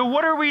 So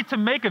what are we to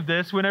make of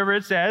this whenever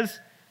it says,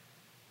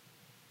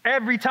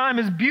 every time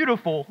is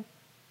beautiful?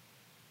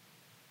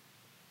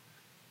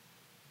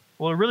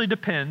 Well, it really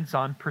depends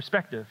on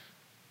perspective.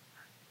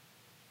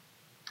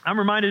 I'm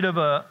reminded of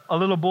a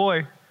little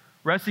boy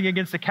resting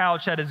against the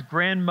couch at his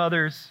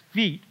grandmother's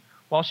feet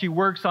while she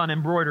works on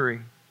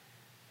embroidery.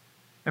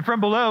 And from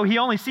below, he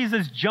only sees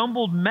this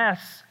jumbled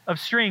mess of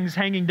strings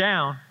hanging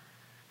down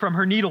from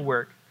her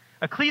needlework.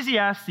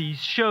 Ecclesiastes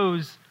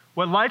shows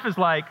what life is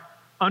like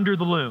under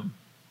the loom.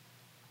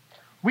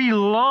 We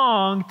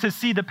long to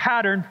see the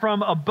pattern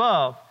from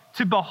above,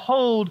 to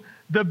behold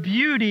the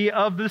beauty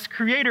of this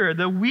Creator,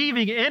 the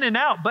weaving in and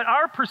out, but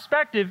our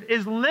perspective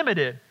is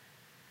limited.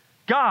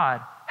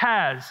 God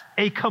has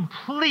a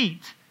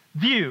complete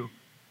view,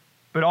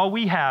 but all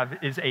we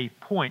have is a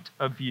point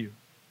of view.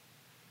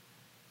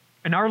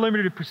 And our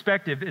limited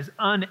perspective is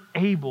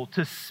unable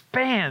to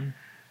span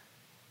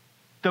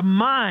the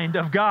mind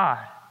of God.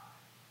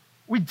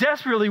 We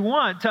desperately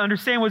want to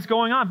understand what's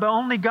going on, but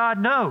only God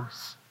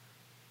knows.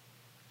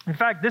 In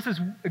fact, this is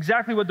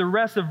exactly what the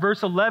rest of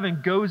verse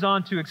 11 goes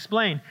on to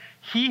explain.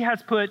 He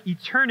has put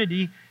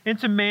eternity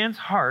into man's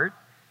heart,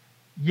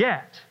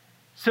 yet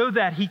so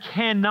that he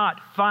cannot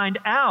find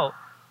out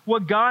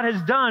what God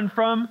has done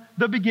from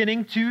the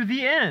beginning to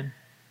the end.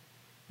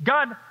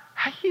 God,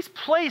 he's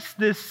placed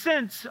this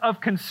sense of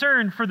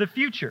concern for the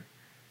future.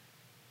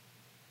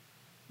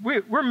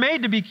 We're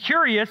made to be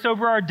curious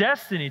over our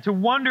destiny, to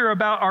wonder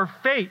about our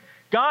fate.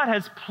 God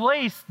has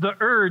placed the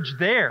urge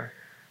there,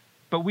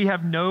 but we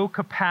have no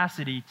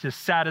capacity to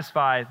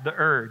satisfy the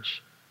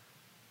urge.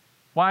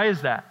 Why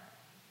is that?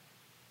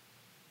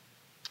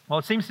 Well,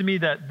 it seems to me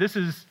that this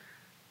is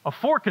a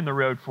fork in the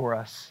road for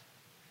us.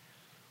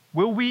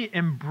 Will we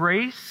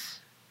embrace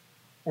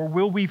or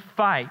will we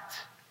fight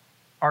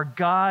our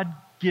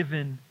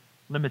God-given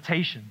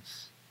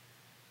limitations?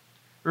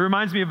 It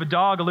reminds me of a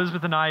dog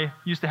Elizabeth and I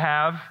used to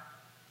have.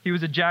 He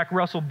was a Jack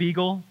Russell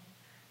Beagle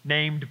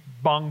named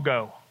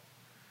Bongo.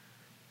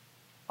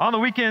 On the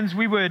weekends,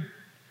 we would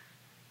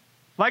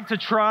like to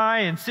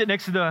try and sit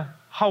next to the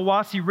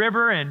Hiwassee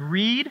River and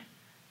read,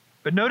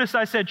 but notice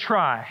I said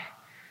try.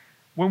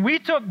 When we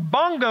took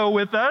Bongo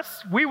with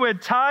us, we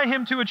would tie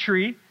him to a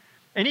tree,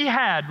 and he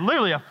had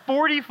literally a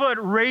 40-foot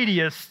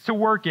radius to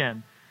work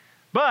in.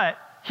 But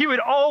he would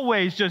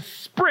always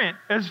just sprint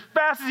as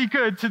fast as he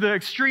could to the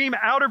extreme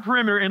outer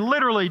perimeter and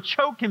literally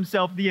choke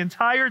himself the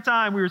entire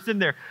time we were sitting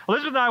there.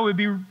 Elizabeth and I would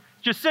be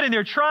just sitting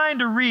there trying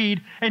to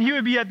read, and he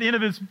would be at the end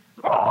of his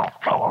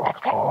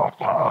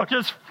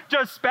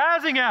just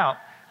spazzing out.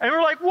 And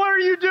we're like, what are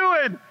you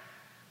doing?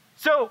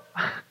 So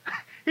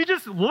he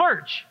just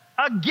lurched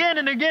again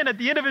and again at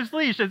the end of his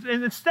leash. And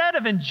instead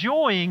of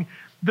enjoying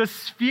the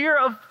sphere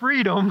of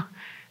freedom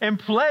and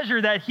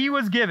pleasure that he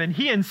was given,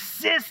 he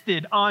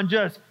insisted on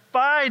just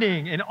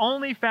fighting and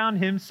only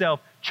found himself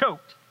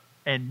choked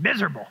and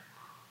miserable.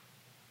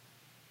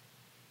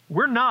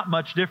 We're not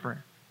much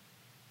different.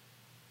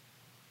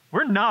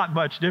 We're not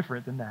much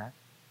different than that.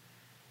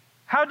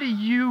 How do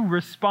you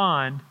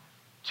respond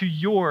to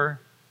your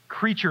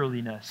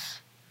creatureliness?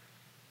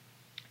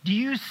 Do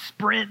you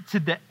sprint to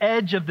the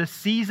edge of the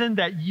season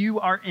that you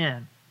are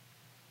in?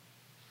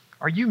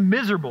 Are you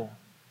miserable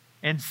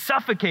and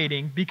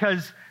suffocating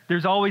because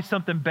there's always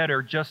something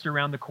better just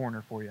around the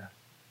corner for you?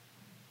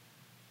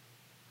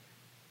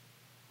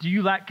 Do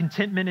you lack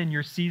contentment in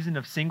your season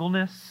of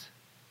singleness?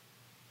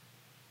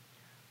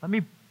 Let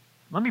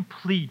me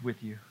plead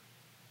with you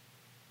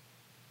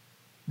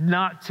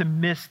not to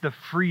miss the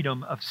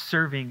freedom of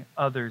serving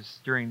others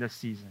during this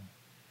season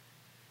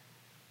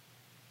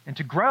and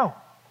to grow.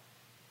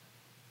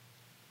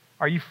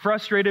 Are you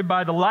frustrated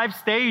by the life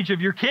stage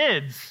of your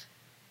kids?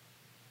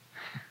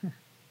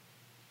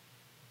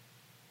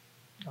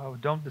 Oh,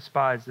 don't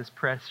despise this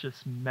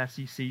precious,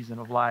 messy season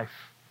of life.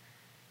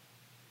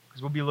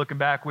 because we'll be looking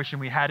back wishing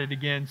we had it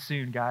again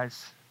soon,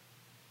 guys.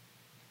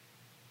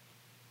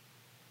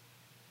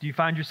 Do you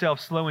find yourself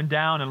slowing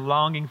down and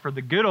longing for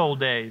the good old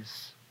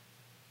days?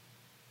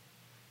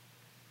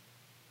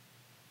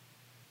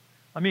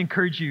 Let me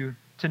encourage you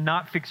to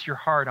not fix your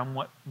heart on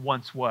what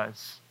once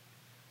was.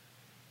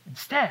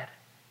 Instead,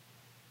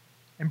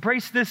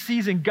 embrace this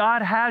season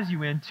God has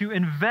you in to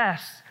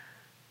invest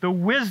the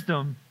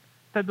wisdom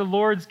that the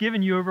Lord's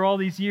given you over all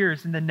these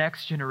years in the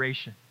next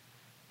generation.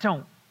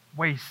 Don't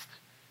waste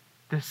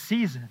this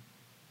season.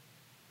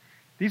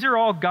 These are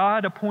all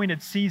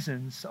God-appointed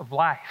seasons of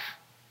life.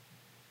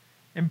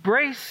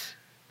 Embrace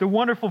the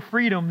wonderful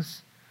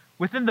freedoms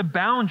within the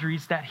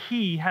boundaries that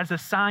He has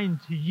assigned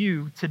to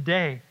you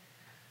today.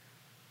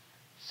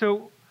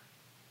 So,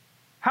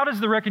 how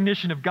does the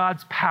recognition of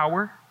God's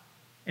power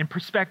and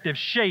perspective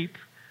shape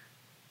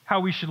how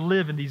we should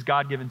live in these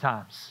God-given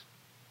times?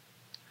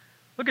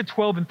 Look at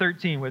 12 and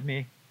 13 with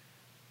me.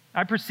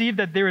 I perceive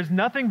that there is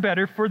nothing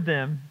better for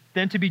them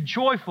than to be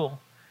joyful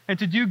and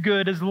to do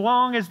good as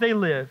long as they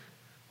live.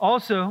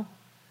 Also,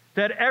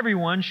 that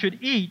everyone should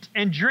eat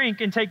and drink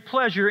and take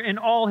pleasure in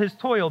all his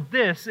toil.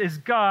 This is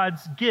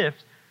God's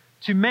gift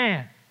to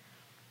man.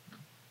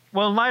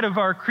 Well, in light of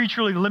our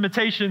creaturely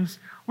limitations,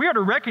 we are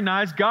to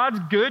recognize God's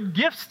good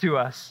gifts to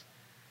us.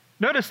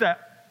 Notice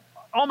that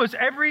almost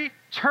every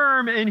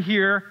term in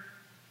here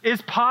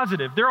is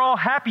positive. They're all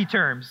happy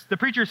terms. The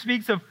preacher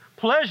speaks of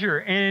pleasure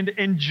and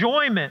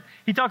enjoyment.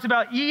 He talks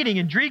about eating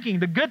and drinking,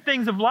 the good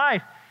things of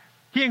life.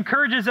 He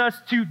encourages us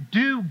to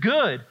do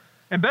good.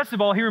 And best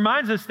of all, he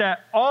reminds us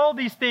that all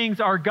these things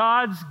are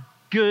God's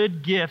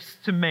good gifts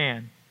to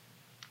man.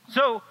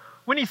 So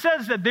when he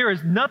says that there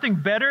is nothing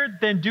better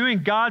than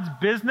doing God's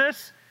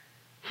business,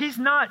 he's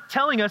not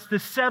telling us to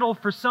settle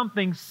for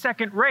something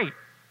second-rate.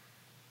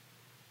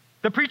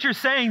 The preacher's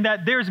saying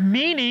that there's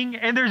meaning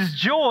and there's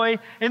joy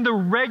in the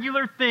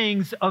regular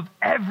things of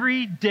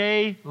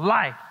everyday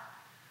life.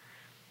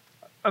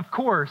 Of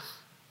course,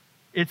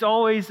 it's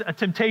always a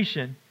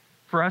temptation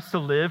for us to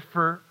live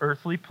for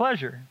earthly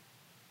pleasure.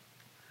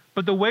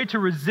 But the way to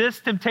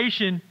resist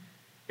temptation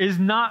is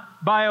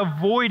not by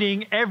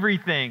avoiding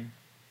everything.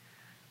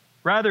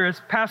 Rather,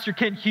 as Pastor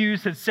Kent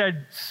Hughes has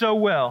said so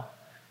well,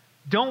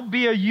 don't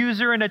be a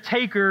user and a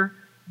taker,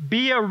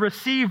 be a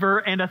receiver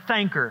and a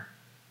thanker.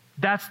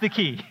 That's the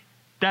key.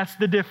 That's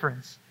the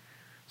difference.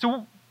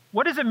 So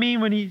what does it mean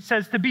when he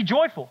says to be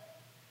joyful?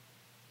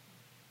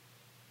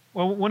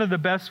 Well, one of the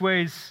best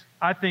ways,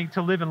 I think,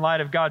 to live in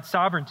light of God's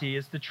sovereignty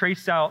is to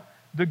trace out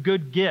the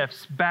good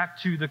gifts back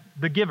to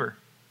the giver.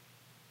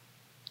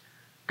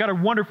 Got a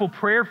wonderful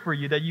prayer for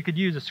you that you could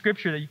use, a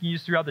scripture that you can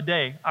use throughout the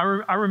day.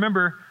 I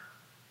remember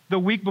the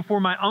week before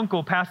my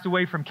uncle passed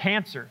away from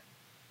cancer.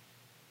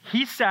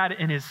 He sat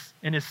in his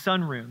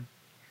sunroom,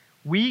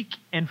 weak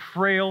and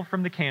frail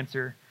from the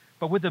cancer,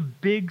 but with a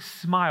big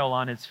smile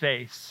on his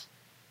face.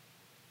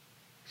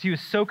 He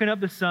was soaking up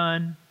the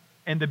sun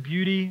and the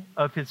beauty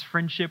of his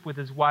friendship with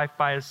his wife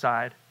by his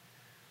side.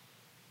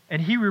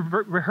 And he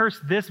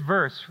rehearsed this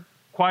verse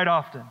quite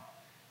often.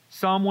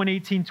 Psalm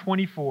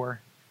 118:24.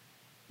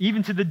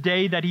 Even to the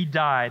day that he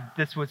died,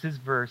 this was his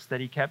verse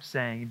that he kept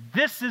saying.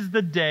 This is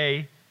the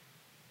day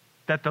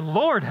that the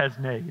Lord has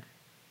made.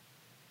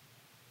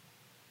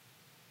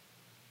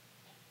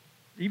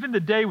 Even the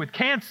day with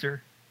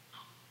cancer,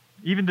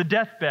 even the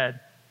deathbed.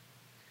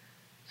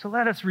 So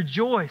let us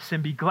rejoice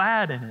and be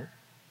glad in it.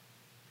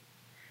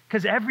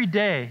 Because every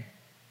day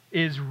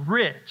is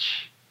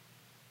rich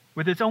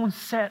with its own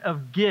set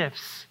of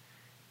gifts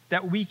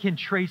that we can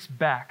trace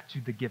back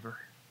to the giver.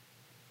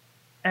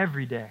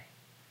 Every day.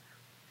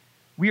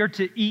 We are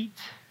to eat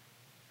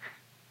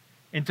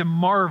and to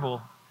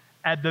marvel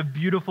at the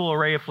beautiful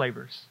array of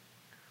flavors.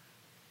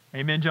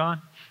 Amen,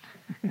 John?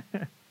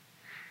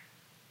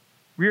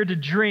 We are to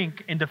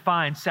drink and to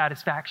find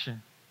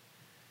satisfaction.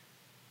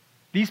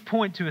 These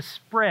point to a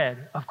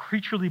spread of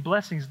creaturely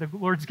blessings the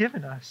Lord's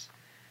given us.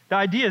 The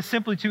idea is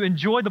simply to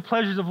enjoy the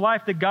pleasures of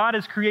life that God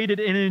has created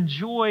and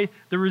enjoy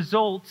the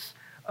results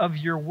of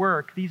your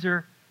work. These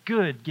are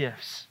good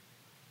gifts.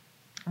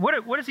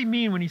 What does he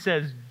mean when he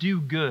says, do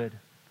good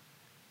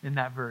in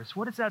that verse?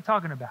 What is that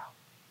talking about?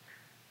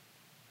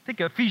 I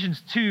think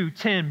Ephesians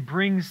 2:10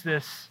 brings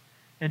this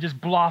and just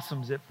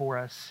blossoms it for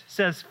us. It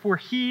says, For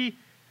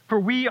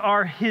we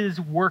are his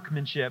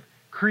workmanship,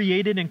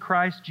 created in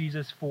Christ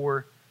Jesus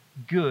for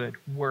good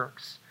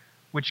works,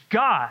 which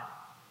God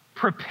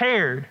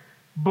prepared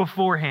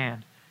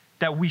beforehand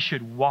that we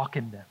should walk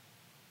in them.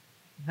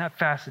 Isn't that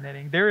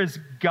fascinating? There is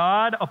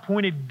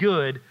God-appointed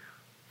good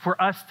for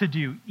us to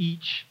do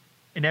each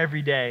and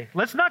every day.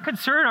 Let's not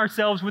concern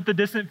ourselves with the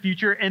distant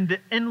future and the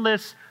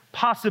endless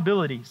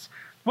possibilities.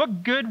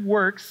 What good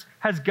works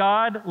has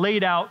God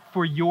laid out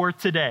for your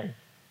today?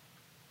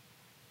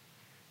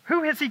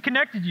 Who has he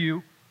connected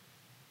you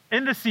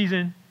in this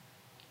season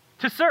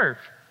to serve?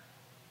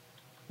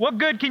 What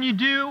good can you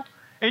do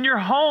in your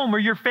home or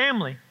your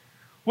family?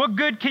 What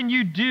good can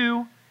you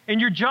do in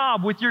your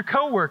job with your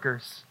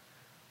coworkers?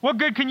 What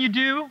good can you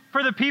do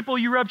for the people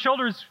you rub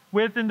shoulders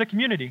with in the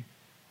community?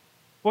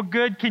 What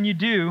good can you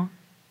do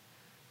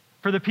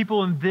for the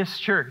people in this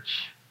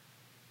church.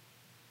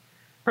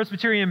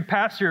 Presbyterian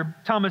pastor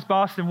Thomas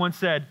Boston once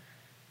said,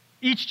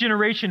 "Each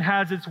generation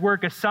has its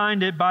work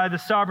assigned it by the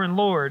sovereign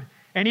Lord,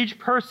 and each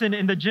person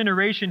in the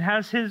generation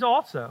has his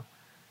also.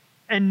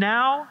 And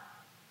now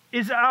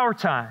is our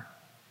time.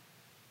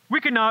 We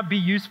could not be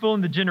useful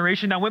in the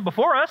generation that went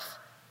before us,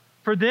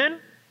 for then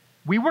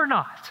we were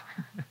not.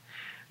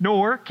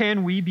 Nor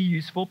can we be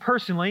useful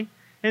personally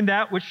in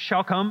that which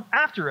shall come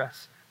after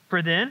us,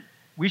 for then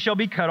we shall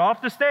be cut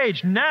off the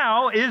stage.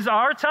 Now is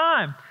our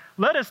time.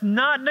 Let us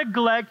not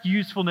neglect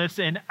usefulness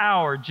in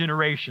our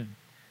generation."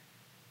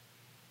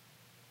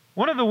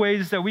 One of the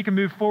ways that we can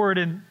move forward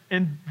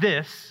in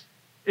this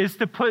is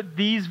to put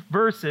these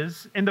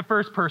verses in the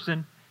first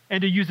person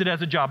and to use it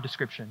as a job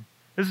description.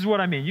 This is what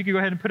I mean. You can go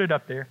ahead and put it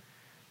up there.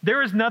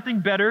 There is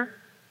nothing better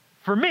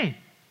for me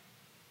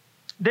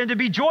than to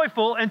be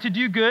joyful and to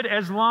do good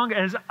as long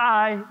as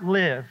I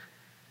live.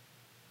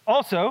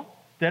 Also,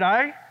 that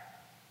I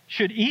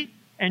should eat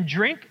and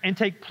drink and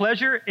take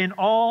pleasure in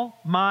all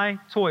my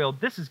toil.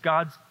 This is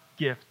God's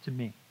gift to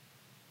me.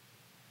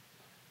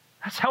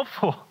 That's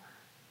helpful.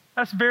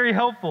 That's very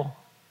helpful.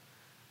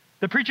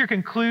 The preacher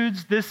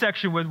concludes this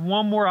section with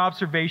one more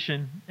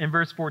observation in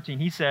verse 14.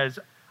 He says,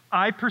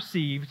 "I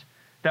perceived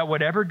that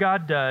whatever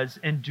God does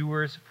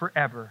endures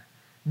forever.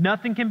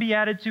 Nothing can be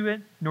added to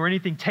it, nor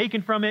anything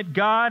taken from it.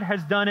 God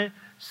has done it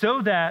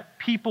so that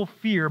people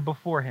fear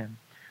before him."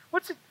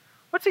 What's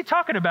he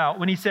talking about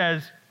when he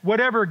says,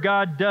 whatever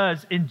God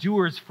does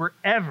endures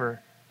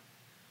forever?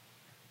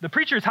 The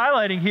preacher is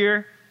highlighting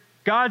here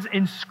God's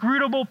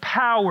inscrutable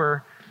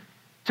power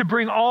to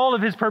bring all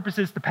of his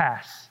purposes to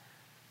pass.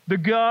 The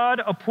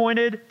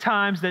God-appointed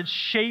times that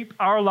shape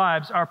our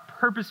lives are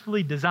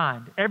purposefully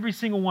designed, every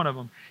single one of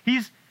them.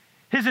 His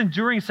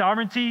enduring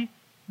sovereignty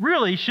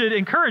really should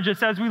encourage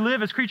us as we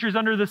live as creatures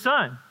under the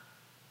sun.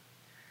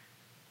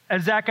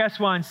 As Zach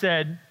Eswine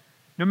said,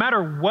 no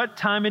matter what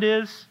time it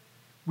is,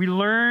 we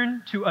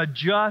learn to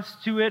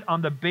adjust to it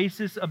on the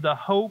basis of the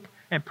hope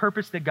and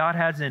purpose that God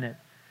has in it.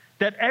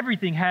 That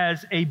everything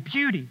has a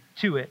beauty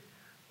to it,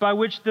 by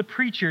which the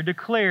preacher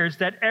declares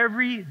that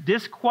every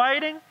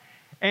disquieting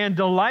and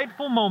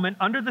delightful moment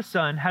under the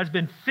sun has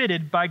been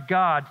fitted by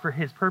God for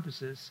his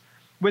purposes.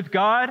 With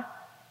God,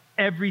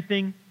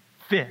 everything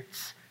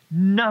fits.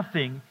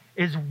 Nothing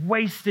is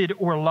wasted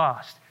or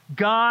lost.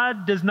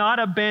 God does not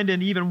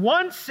abandon even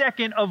 1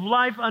 second of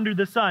life under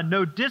the sun.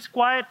 No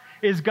disquiet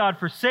is God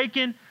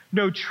forsaken.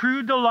 No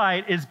true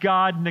delight is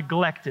God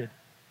neglected.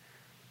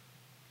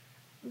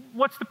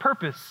 What's the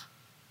purpose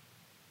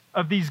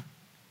of these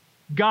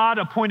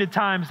God-appointed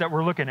times that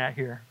we're looking at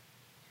here?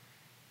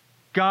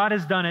 God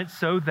has done it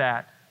so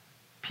that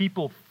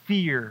people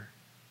fear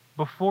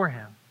before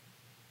him.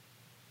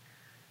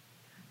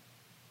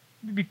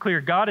 To be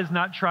clear, God is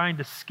not trying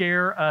to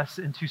scare us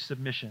into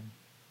submission.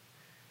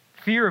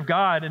 Fear of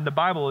God in the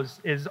Bible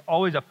is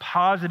always a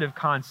positive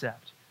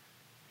concept.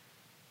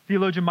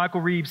 Theologian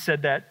Michael Reeves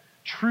said that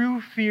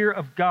true fear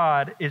of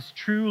God is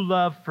true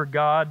love for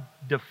God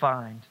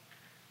defined.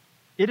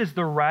 It is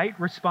the right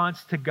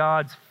response to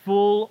God's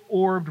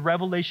full-orbed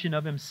revelation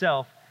of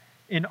himself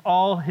in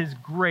all his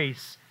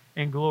grace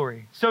and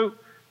glory. So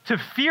to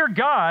fear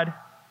God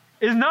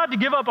is not to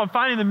give up on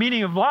finding the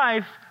meaning of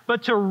life,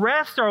 but to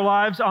rest our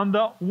lives on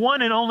the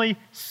one and only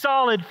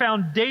solid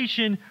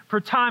foundation for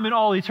time and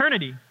all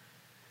eternity.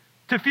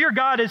 To fear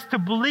God is to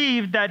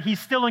believe that he's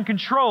still in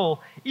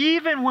control,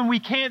 even when we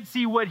can't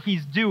see what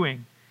he's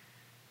doing.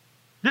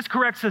 This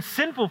corrects a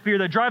sinful fear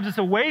that drives us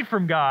away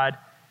from God,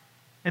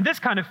 and this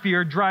kind of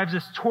fear drives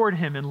us toward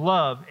him in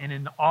love and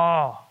in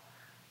awe.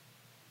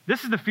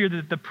 This is the fear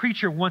that the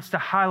preacher wants to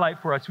highlight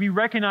for us. We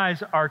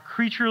recognize our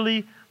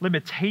creaturely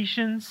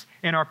limitations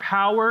and our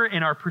power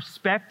and our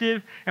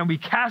perspective, and we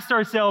cast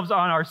ourselves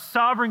on our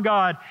sovereign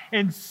God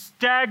in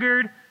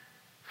staggered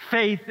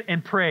faith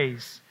and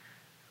praise.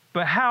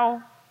 But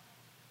how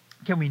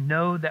can we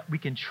know that we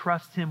can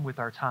trust him with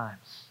our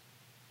times?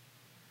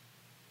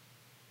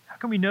 How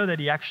can we know that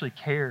he actually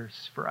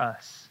cares for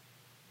us?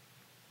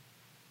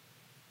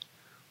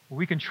 Well,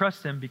 we can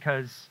trust him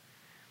because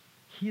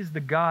he is the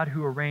God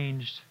who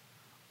arranged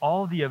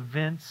all the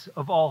events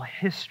of all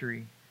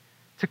history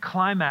to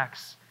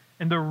climax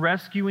in the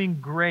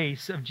rescuing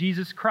grace of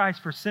Jesus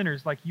Christ for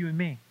sinners like you and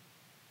me.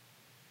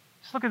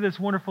 Just look at this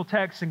wonderful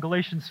text in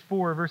Galatians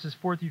 4, verses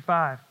 4 through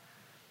 5.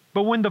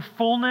 But when the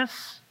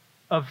fullness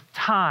of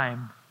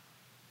time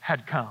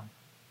had come,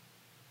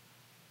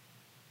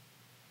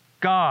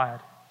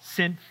 God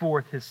sent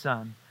forth his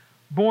Son,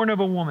 born of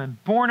a woman,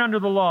 born under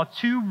the law,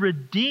 to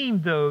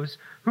redeem those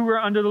who were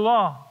under the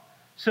law,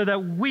 so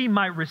that we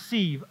might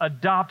receive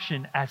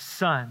adoption as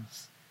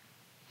sons.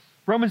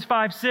 Romans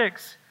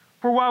 5:6,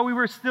 for while we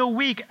were still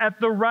weak, at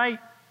the right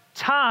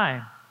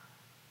time,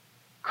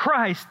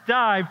 Christ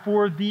died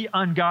for the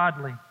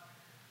ungodly.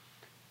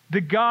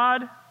 The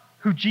God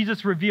who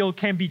Jesus revealed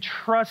can be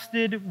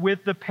trusted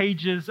with the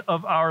pages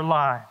of our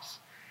lives.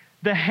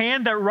 The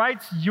hand that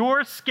writes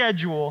your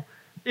schedule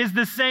is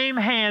the same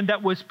hand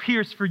that was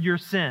pierced for your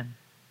sin.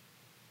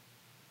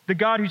 The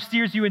God who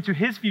steers you into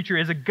his future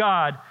is a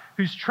God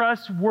whose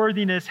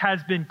trustworthiness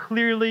has been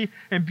clearly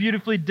and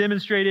beautifully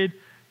demonstrated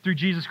through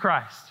Jesus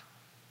Christ.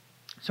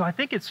 So I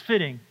think it's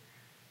fitting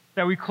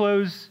that we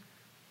close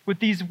with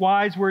these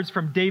wise words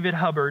from David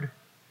Hubbard.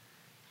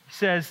 He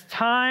says,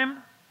 "Time,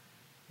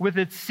 with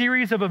its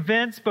series of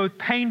events, both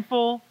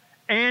painful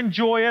and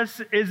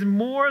joyous, is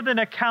more than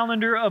a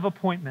calendar of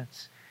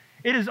appointments.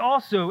 It is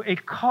also a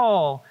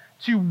call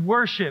to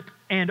worship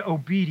and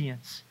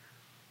obedience.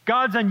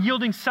 God's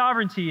unyielding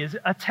sovereignty is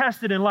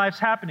attested in life's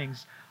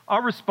happenings.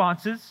 Our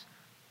responses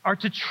are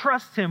to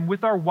trust him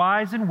with our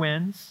whys and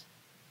wins,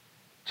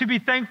 to be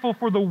thankful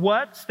for the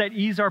whats that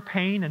ease our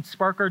pain and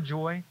spark our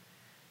joy,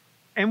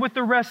 and with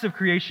the rest of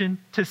creation,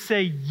 to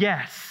say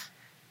yes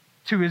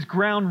to his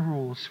ground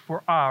rules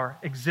for our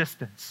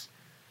existence."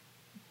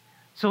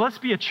 So let's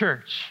be a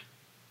church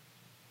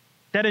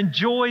that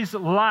enjoys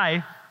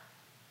life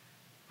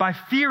by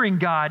fearing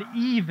God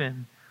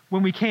even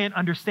when we can't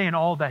understand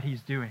all that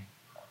he's doing.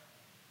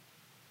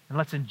 And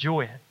let's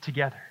enjoy it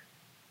together.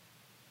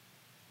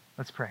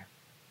 Let's pray.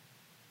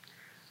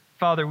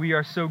 Father, we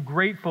are so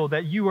grateful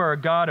that you are a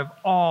God of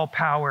all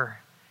power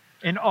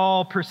and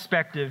all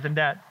perspective, and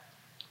that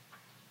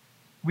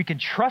we can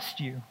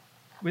trust you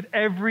with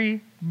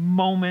every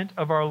moment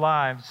of our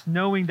lives,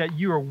 knowing that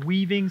you are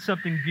weaving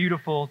something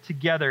beautiful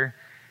together.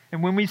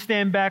 And when we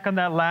stand back on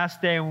that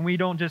last day, when we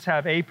don't just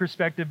have a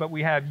perspective, but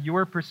we have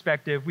your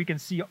perspective, we can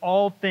see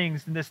all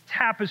things in this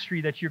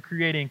tapestry that you're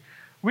creating.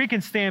 We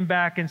can stand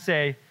back and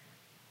say,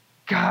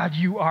 God,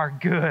 you are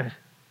good.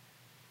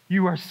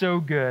 You are so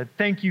good.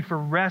 Thank you for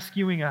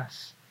rescuing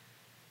us.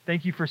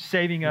 Thank you for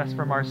saving us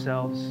from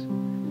ourselves.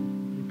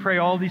 We pray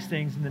all these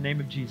things in the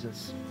name of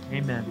Jesus.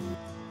 Amen.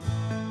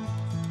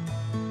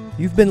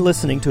 You've been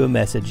listening to a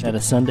message at a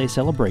Sunday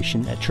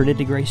celebration at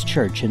Trinity Grace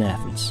Church in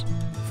Athens.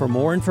 For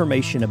more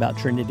information about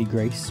Trinity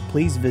Grace,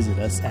 please visit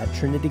us at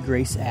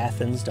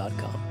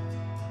trinitygraceathens.com.